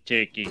profit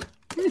taking.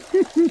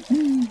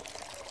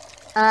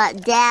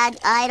 Dad,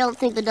 I don't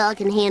think the dog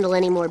can handle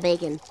any more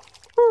bacon.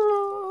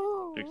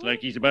 Looks like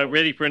he's about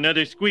ready for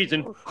another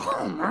squeezing.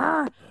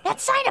 Homer,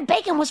 that side of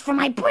bacon was for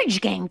my bridge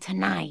game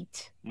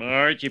tonight.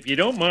 Marge, if you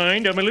don't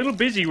mind, I'm a little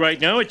busy right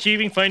now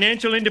achieving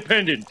financial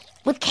independence.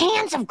 With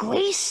cans of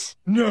grease?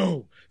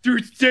 No,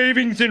 through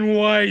savings and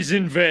wise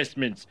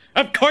investments.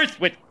 Of course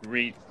with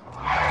grease.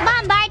 Come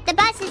on, Bart, the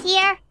bus is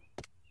here.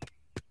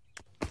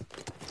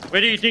 Where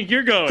do you think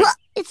you're going?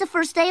 It's the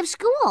first day of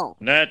school.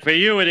 Not for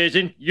you, it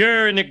isn't.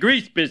 You're in the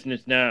grease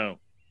business now.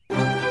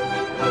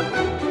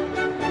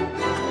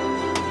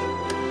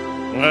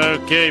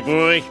 Okay,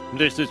 boy.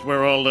 This is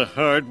where all the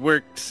hard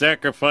work,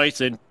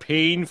 sacrifice, and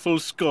painful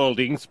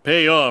scaldings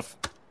pay off.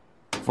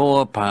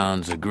 4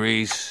 pounds of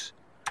grease.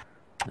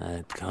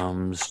 That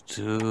comes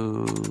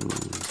to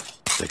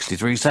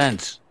 63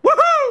 cents.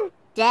 Woohoo!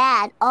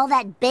 Dad, all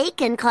that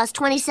bacon cost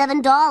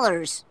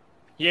 $27.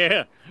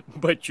 Yeah,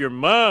 but your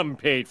mom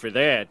paid for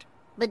that.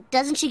 But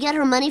doesn't she get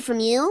her money from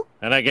you?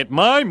 And I get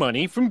my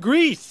money from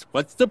Greece.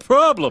 What's the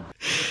problem?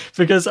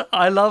 Because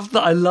I love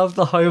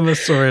the Homer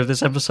story of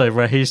this episode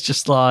where he's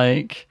just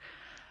like,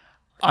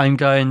 I'm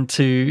going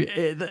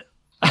to...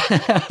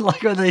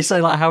 like when they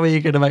say, like, how are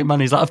you going to make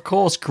money? He's like, of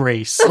course,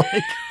 Greece.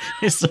 Like,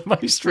 it's the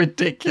most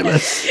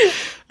ridiculous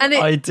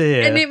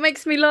idea. And it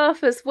makes me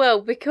laugh as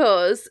well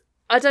because...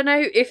 I don't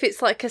know if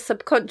it's like a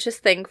subconscious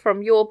thing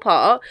from your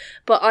part,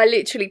 but I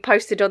literally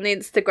posted on the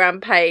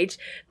Instagram page,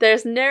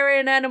 there's nary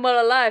an animal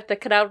alive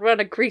that can outrun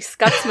a Grease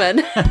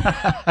Scotsman.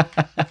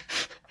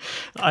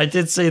 I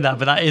did see that,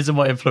 but that isn't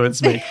what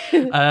influenced me.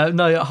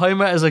 No,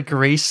 Homer as a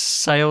grease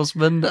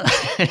salesman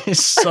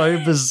is so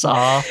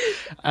bizarre,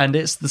 and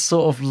it's the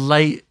sort of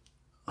late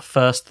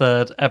first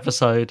third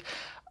episode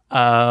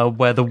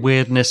where the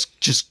weirdness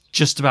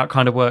just about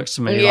kind of works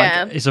to me.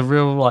 Yeah. Like, it's a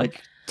real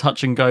like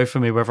touch and go for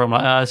me, whether I'm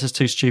like, this is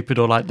too stupid,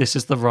 or like, this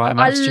is the right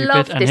amount of stupid.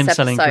 love And this him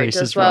selling episode grease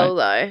as is well,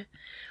 right. though.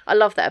 I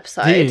love that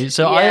episode. Do you?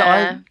 So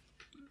yeah.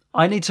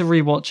 I need to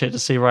rewatch it to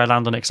see where I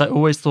land on it, because I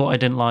always thought I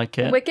didn't like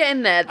it. We're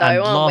getting there, though, And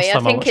aren't last we?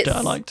 time I watched it's it,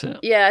 I liked it.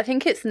 Yeah, I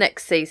think it's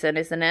next season,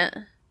 isn't it?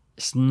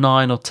 It's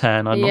 9 or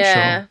 10, I'm not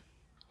sure.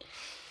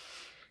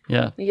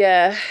 Yeah.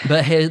 Yeah.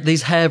 But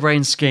these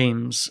harebrained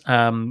schemes.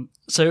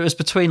 So it was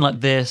between like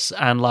this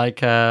and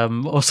like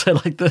also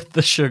like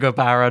the sugar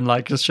baron,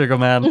 like the sugar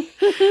man,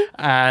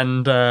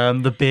 and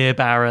the beer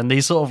baron.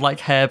 These sort of like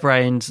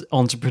harebrained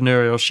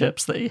entrepreneurial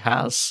ships that he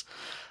has,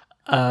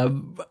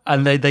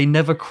 and they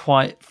never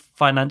quite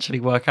financially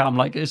work out. I'm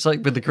like, it's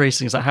like with the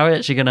greasing. It's like, how are you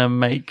actually going to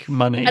make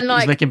money? And,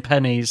 like, he's making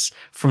pennies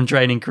from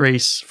draining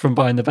grease from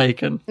buying the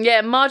bacon.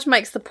 Yeah, Marge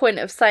makes the point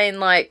of saying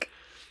like,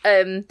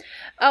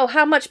 oh,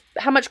 how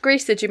much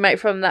grease did you make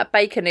from that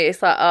bacon? And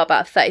it's like, oh,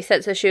 about 30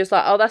 cents. So she was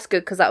like, oh, that's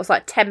good, because that was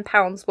like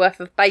 £10 worth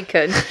of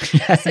bacon.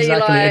 Yeah, so exactly.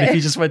 Like... And if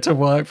you just went to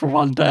work for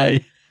one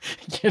day,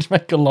 you'd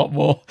make a lot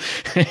more.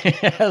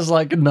 It has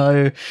like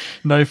no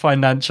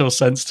financial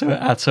sense to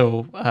it at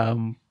all.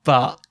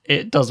 But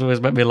it does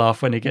always make me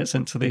laugh when he gets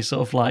into these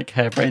sort of like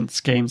harebrained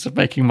schemes of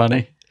making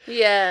money.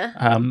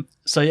 Yeah.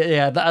 So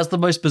yeah, that as the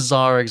most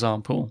bizarre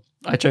example,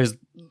 I chose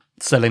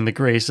selling the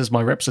grease as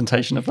my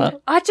representation of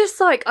that. I just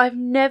like, I've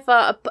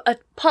never,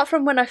 apart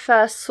from when I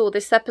first saw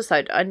this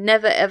episode, I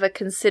never ever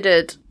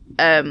considered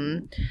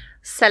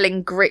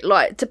selling grease.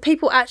 Like, do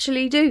people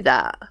actually do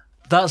that?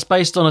 That's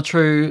based on a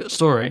true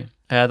story.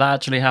 Yeah, that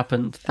actually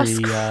happened. That's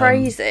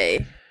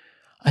crazy.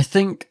 I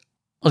think,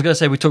 I was going to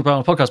say we talked about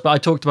it on a podcast, but I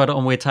talked about it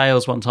on Weird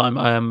Tales one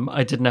time.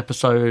 I did an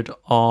episode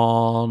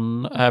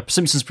on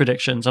Simpsons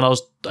predictions, and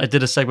I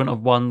did a segment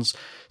of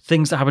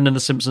things that happened in The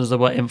Simpsons that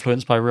were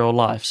influenced by real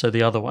life, so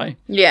the other way.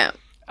 Yeah.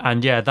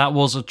 And yeah, that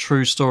was a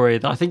true story.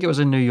 I think it was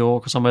in New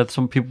York or somewhere.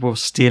 Some people were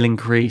stealing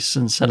grease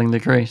and selling the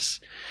grease.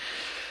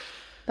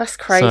 That's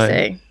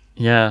crazy. So,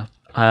 yeah.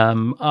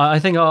 I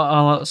think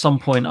I'll at some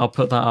point I'll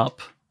put that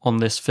up on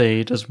this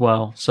feed as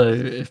well. So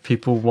if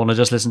people want to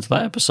just listen to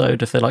that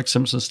episode, if they like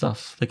Simpsons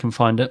stuff, they can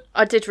find it.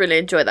 I did really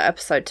enjoy that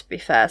episode, to be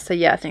fair. So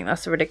yeah, I think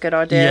that's a really good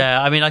idea.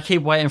 Yeah, I mean, I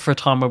keep waiting for a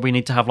time where we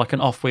need to have like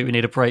an off week, we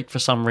need a break for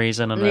some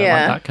reason, and like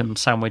that can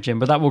sandwich in.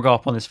 But that will go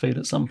up on this feed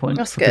at some point.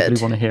 That's for good. people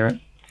who want to hear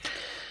it.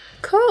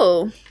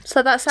 Cool.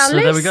 So that's our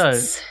list. There we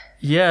go.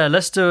 Yeah,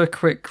 let's do a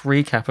quick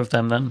recap of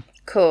them then.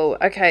 Cool.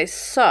 Okay,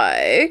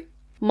 so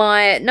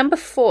my number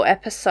 4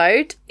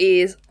 episode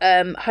is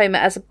Homer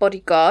as a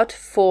bodyguard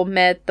for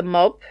Mayor the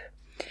Mob.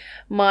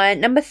 My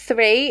number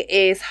 3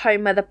 is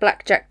Homer the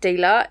blackjack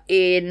dealer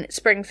in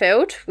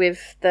Springfield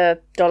with the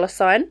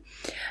 $sign.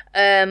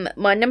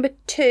 My number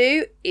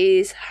 2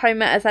 is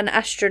Homer as an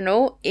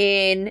astronaut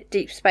in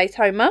Deep Space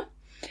Homer.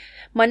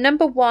 My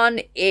number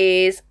 1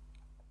 is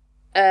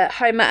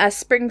Homer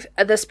as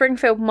the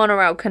Springfield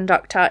monorail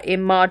conductor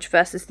in Marge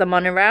vs. the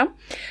Monorail.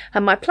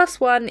 And my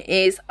 +1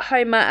 is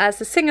Homer as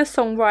the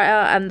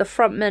singer-songwriter and the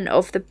frontman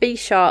of the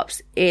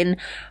B-Sharps in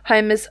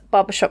Homer's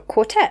Barbershop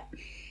Quartet.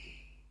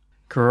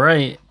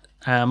 Great.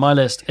 My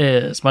list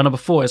is, my number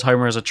 4 is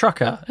Homer as a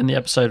trucker in the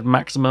episode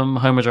Maximum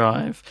Homer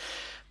Drive.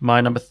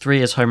 My number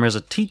 3 is Homer as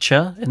a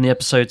teacher in the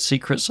episode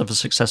Secrets of a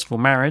Successful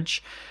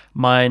Marriage.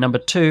 My number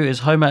 2 is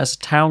Homer as a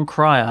town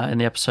crier in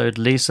the episode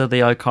Lisa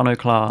the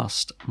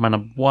Iconoclast. My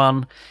number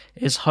 1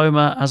 is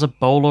Homer as a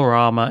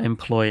Bowl-O-Rama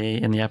employee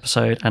in the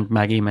episode And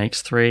Maggie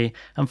Makes 3.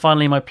 And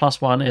finally, my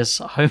 +1 is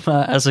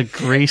Homer as a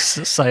grease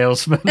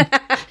salesman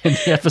in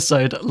the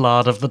episode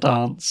Lard of the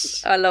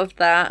Dance. I love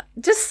that.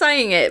 Just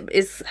saying it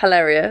is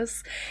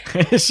hilarious.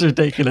 It's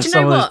ridiculous. Do you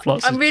know Some of what? those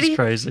plots are just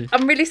crazy.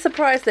 I'm really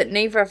surprised that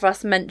neither of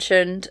us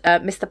mentioned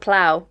Mr.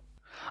 Plow.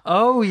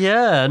 Oh,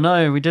 yeah.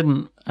 No, we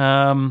didn't.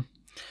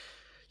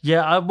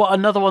 Yeah,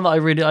 another one that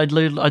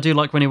I do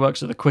like when he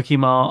works at the Quickie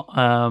Mart,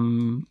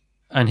 and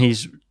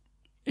he's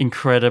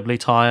incredibly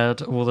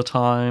tired all the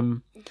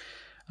time.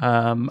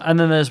 And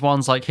then there's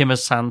ones like him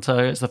as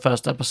Santa. It's the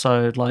first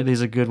episode. Like,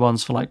 these are good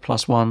ones for like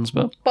 +1s.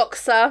 But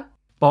Boxer.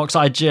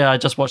 I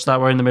just watched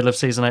that. We're in the middle of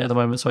season 8 at the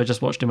moment, so I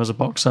just watched him as a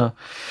boxer.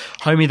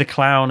 Homie the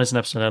Clown is an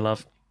episode I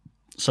love.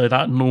 So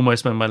that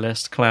almost made my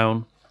list.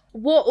 Clown.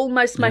 What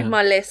almost made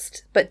my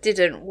list but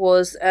didn't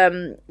was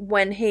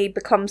when he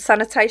becomes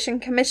sanitation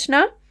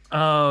commissioner.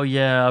 Oh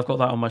yeah, I've got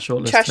that on my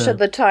shortlist. Trash of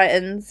the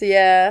Titans,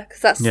 yeah,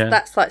 because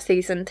that's like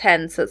season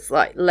 10, so it's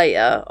like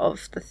later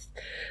of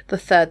the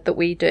third that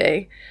we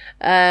do.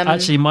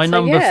 Actually, my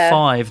number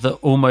 5 that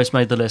almost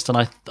made the list, and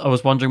I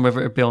was wondering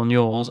whether it would be on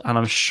yours, and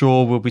I'm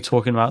sure we'll be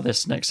talking about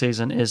this next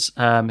season, is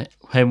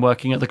him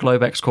working at the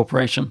Globex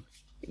Corporation.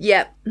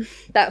 Yep,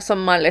 that's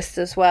on my list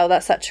as well.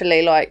 That's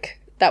actually like,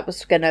 that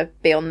was going to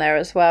be on there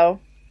as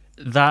well.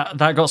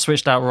 That got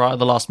switched out right at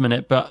the last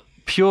minute, but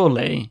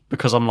purely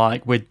because I'm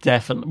like, we're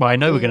definitely, well, I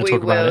know we're going to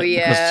talk about it,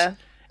 yeah.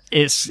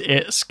 Because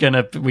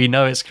we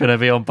know it's gonna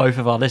be on both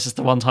of our lists. It's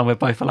the one time we're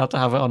both allowed to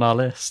have it on our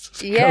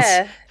list.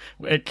 Yeah,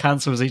 it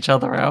cancels each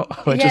other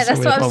out. Which yeah, is that's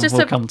what I was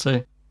just come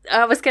to.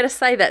 I was going to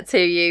say that to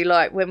you,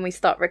 like when we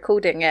start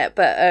recording it,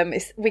 but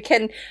we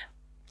can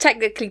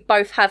technically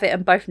both have it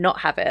and both not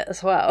have it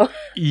as well.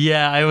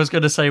 Yeah, I was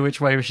going to say which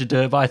way we should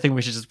do it, but I think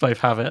we should just both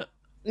have it.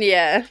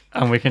 Yeah.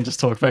 And we can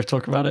just both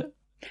talk about it.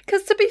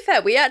 Because to be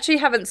fair, we actually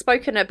haven't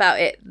spoken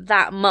about it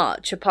that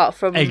much apart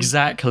from...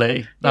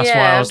 Exactly. That's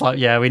why I was like,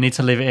 we need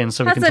to leave it in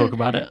so we can talk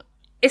about it.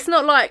 It's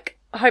not like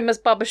Homer's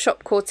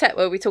Barbershop Quartet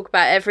where we talk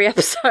about every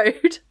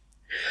episode.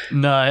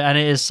 No, and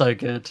it is so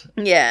good.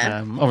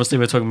 Yeah. Obviously,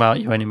 we're talking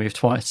about You Only Move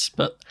Twice,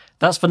 but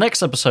that's for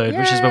next episode,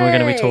 which is when we're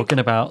going to be talking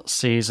about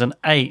season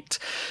 8.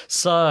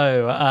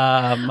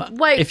 So,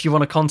 wait, if you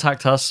want to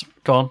contact us,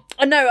 go on.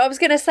 No, I was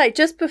going to say,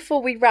 just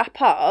before we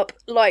wrap up,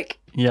 like,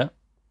 yeah,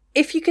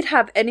 if you could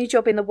have any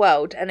job in the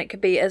world and it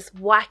could be as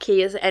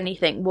wacky as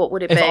anything, what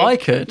would it be? If I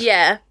could?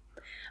 Yeah.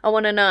 I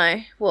want to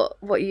know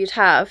what you'd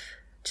have.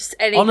 Just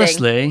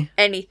anything.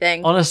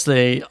 Anything.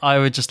 Honestly, I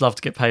would just love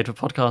to get paid for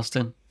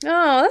podcasting.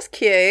 Oh, that's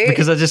cute.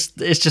 Because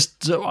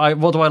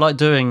what do I like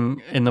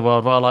doing in the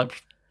world? Well, I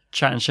like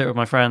chatting shit with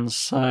my friends,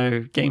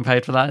 so getting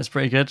paid for that is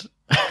pretty good.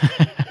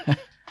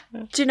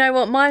 Do you know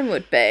what mine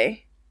would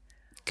be?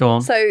 Go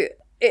on. So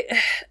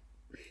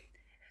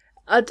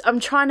I'm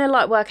trying to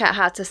like work out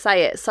how to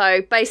say it.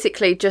 So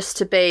basically, just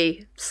to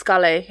be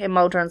Scully in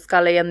Mulder and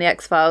Scully and the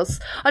X-Files.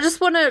 I just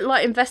want to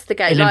like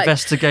investigate.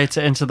 Investigate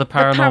it into the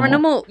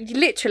paranormal.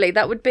 Literally,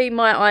 that would be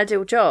my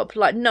ideal job.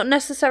 Like, not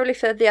necessarily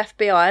for the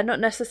FBI, not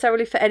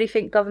necessarily for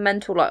anything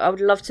governmental. Like, I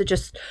would love to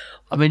just.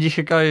 I mean, you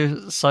could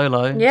go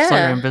solo. Yeah.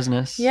 Start your own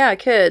business. Yeah, I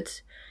could.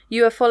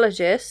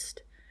 UFologist.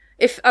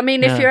 If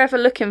you're ever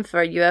looking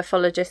for a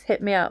ufologist,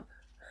 hit me up.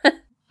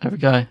 There we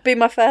go. Be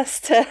my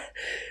first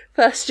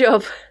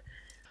job.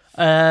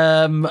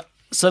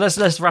 So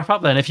let's wrap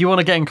up then. If you want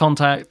to get in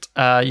contact,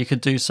 you could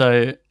do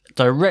so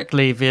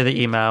directly via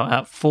the email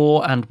at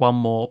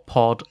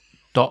 4and1morepod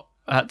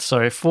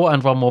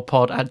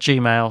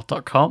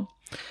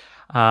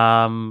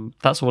 @gmail.com.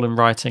 That's all in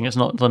writing. It's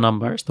not the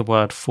number, it's the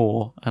word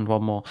 4 and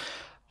 1 more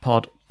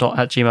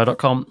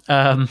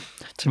pod.gmail.com.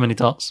 Too many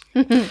dots.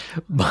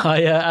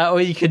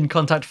 Or you can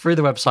contact through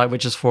the website,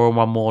 which is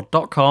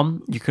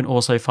 4and1more.com. You can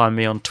also find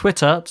me on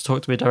Twitter to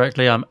talk to me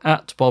directly. I'm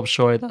at Bob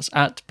Shoy. That's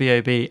at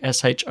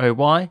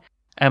BOBSHOY.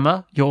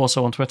 Emma, you're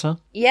also on Twitter?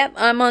 Yep,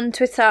 I'm on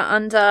Twitter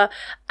under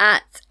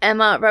at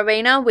Emma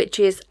Rowena, which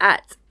is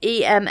at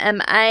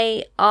EMMAROENA.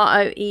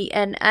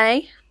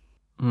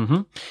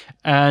 Mm-hmm.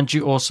 And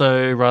you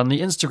also run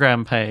the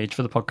Instagram page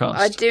for the podcast.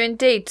 I do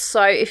indeed.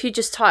 So if you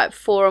just type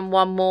 4 and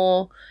 1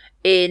 more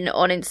in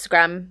on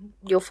Instagram,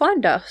 you'll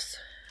find us.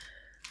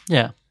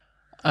 Yeah.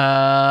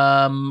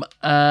 And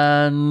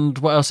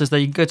what else is there?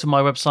 You can go to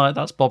my website.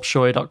 That's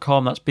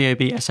bobshoy.com. That's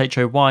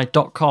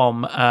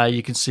BOBSHOY.com.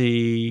 You can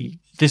see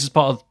this is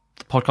part of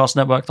the podcast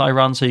network that I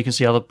run, so you can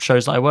see other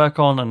shows that I work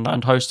on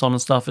and host on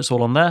and stuff. It's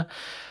all on there.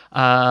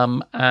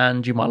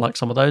 And you might like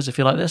some of those if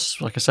you like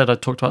this. Like I said, I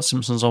talked about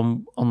Simpsons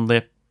on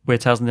the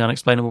Weird Tales and the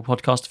Unexplainable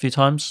podcast a few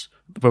times,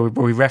 where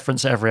we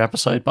reference it every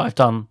episode, but I've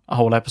done a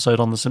whole episode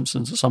on The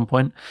Simpsons at some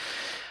point.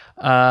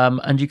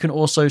 And you can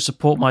also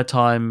support my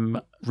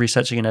time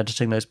researching and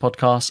editing those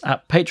podcasts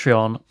at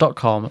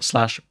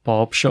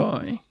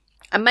patreon.com/BobShoy.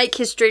 And make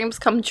his dreams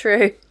come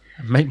true.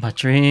 Make my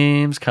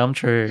dreams come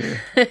true.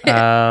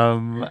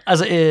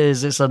 As it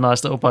is, it's a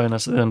nice little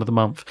bonus at the end of the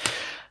month.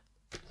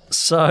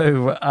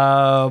 So,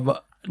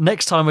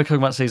 next time we're talking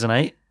about season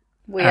 8.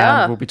 We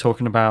are. We'll be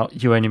talking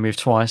about You Only Move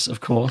Twice, of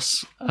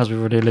course, as we've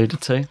already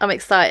alluded to. I'm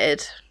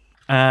excited.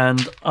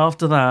 And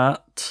after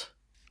that...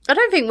 I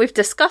don't think we've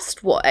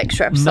discussed what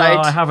extra episode. No,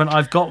 I haven't.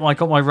 I got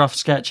my rough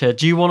sketch here.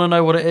 Do you want to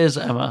know what it is,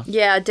 Emma?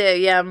 Yeah, I do.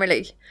 Yeah, I'm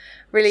really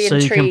intrigued. So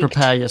you can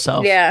prepare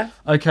yourself. Yeah.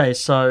 Okay,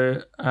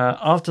 so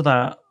after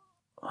that,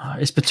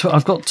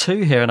 I've got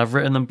 2 here and I've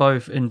written them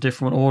both in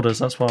different orders.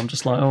 That's why I'm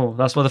just like,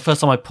 that's why the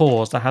first time I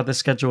paused, I had this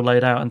schedule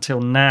laid out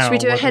until now. Should we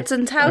do a heads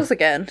and tails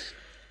again?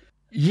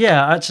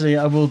 Yeah, actually,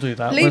 I will do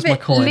that. Where's my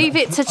coin? Leave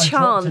it to chance. I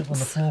dropped it on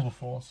the floor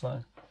before, so...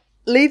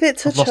 Leave it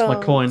to chance. I've lost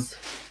my coin.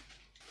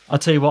 I'll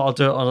tell you what, I'll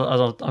do.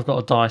 I've got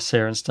a dice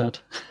here instead.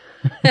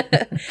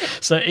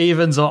 So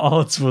evens or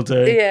odds will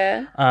do.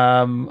 Yeah.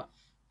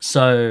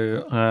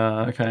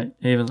 Okay,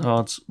 evens,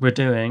 odds. We're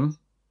doing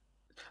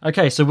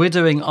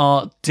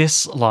our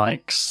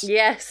dislikes.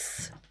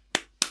 Yes.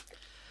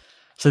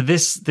 So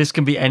this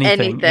can be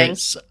anything.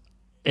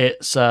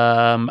 It's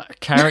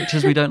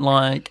characters we don't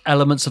like,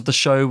 elements of the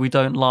show we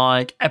don't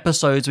like,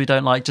 episodes we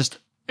don't like. Just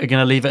are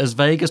going to leave it as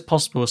vague as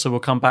possible, so we'll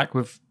come back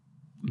with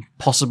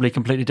possibly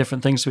completely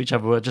different things to each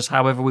other, just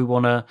however we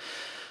want to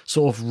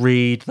sort of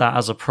read that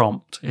as a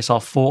prompt. It's our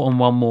 4 and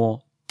 1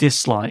 more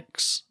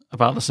dislikes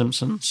about The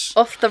Simpsons.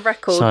 Off the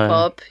record,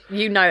 Bob,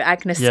 you know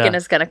Agnes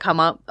Skinner's going to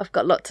come up. I've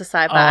got a lot to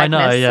say about Agnes.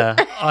 I know, yeah.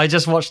 I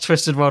just watched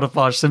Twisted World of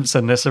Marge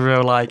Simpson. It's a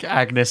real,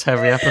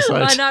 Agnes-heavy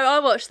episode. I know, I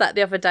watched that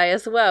the other day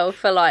as well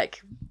for,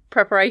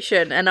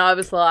 preparation, and I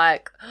was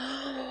like...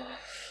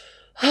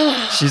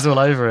 She's all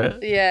over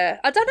it. Yeah.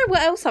 I don't know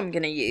what else I'm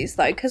going to use,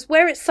 though, because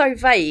where it's so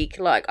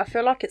vague, I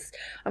feel like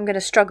I'm going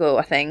to struggle,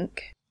 I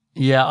think.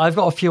 Yeah, I've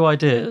got a few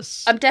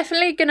ideas. I'm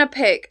definitely going to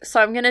pick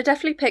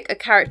a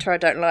character I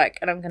don't like,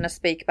 and I'm going to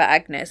speak about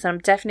Agnes. And I'm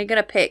definitely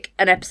going to pick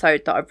an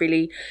episode that I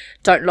really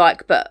don't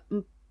like, but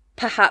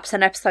perhaps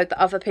an episode that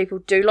other people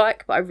do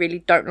like, but I really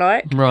don't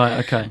like. Right,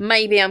 okay.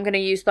 Maybe I'm going to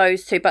use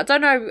those two, but I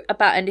don't know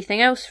about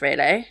anything else,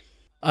 really.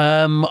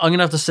 I'm going to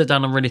have to sit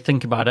down and really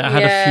think about it. I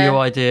had a few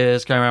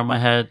ideas going around my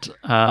head.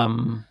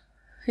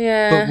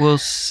 But we'll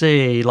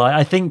see. Like,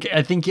 I think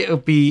it'll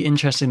be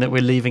interesting that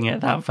we're leaving it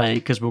that vague,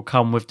 because we'll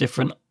come with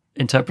different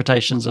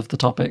interpretations of the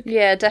topic.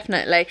 Yeah,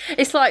 definitely.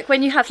 It's like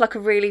when you have like a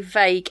really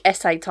vague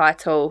essay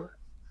title.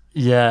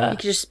 Yeah. You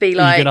could just be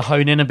like... Are you going to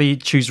hone in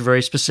and choose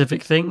very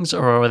specific things,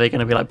 or are they going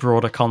to be like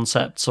broader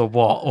concepts, or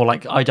what? Or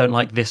like, I don't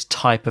like this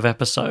type of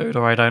episode,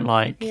 or I don't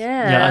like...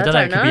 Yeah, I don't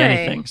know. It could be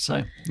anything.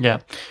 So, yeah,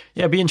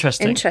 it'd be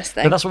interesting.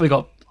 But that's what we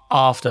got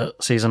after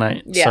season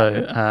 8. Yeah.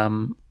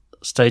 So,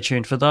 stay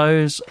tuned for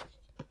those.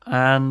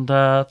 And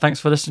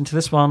thanks for listening to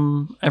this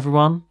one,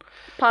 everyone.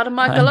 Pardon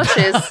my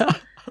galoshes.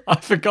 I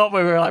forgot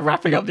when we were like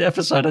wrapping up the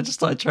episode. I just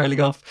started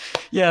trailing off.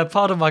 Yeah,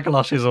 pardon my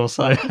galoshes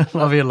also.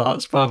 Love you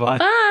lots. Bye-bye.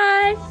 Bye.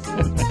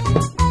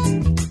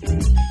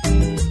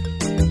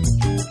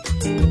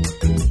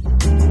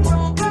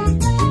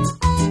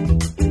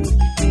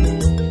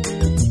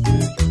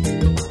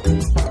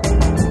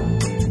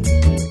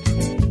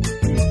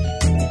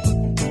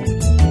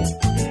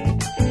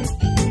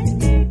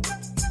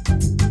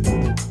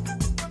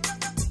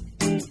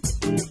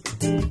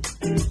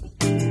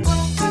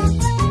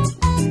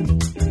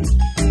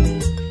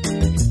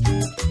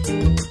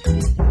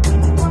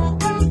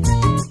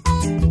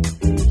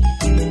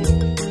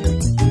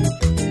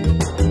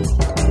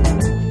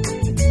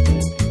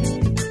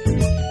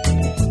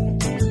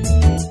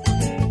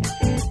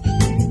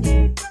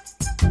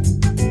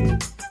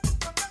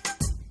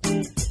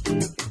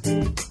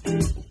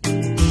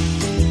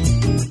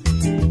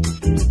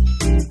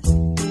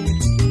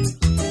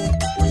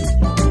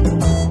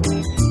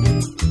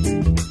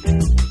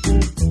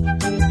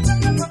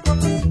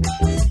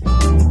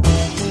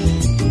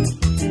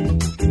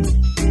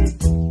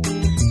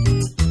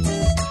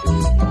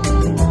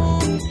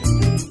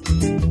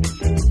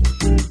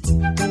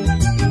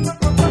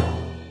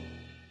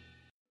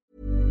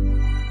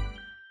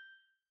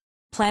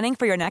 Planning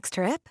for your next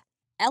trip?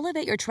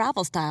 Elevate your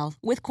travel style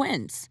with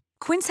Quince.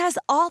 Quince has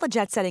all the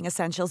jet-setting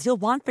essentials you'll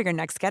want for your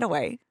next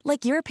getaway,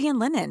 like European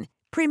linen,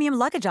 premium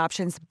luggage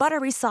options,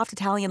 buttery soft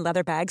Italian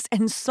leather bags,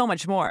 and so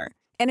much more.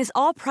 And is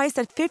all priced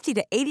at 50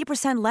 to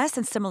 80% less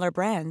than similar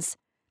brands.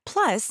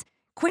 Plus,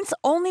 Quince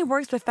only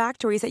works with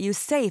factories that use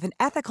safe and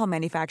ethical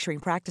manufacturing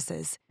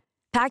practices.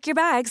 Pack your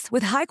bags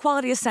with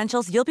high-quality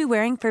essentials you'll be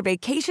wearing for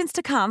vacations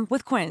to come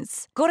with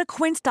Quince. Go to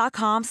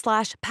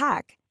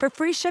quince.com/pack for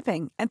free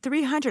shipping and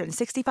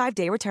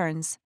 365-day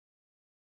returns.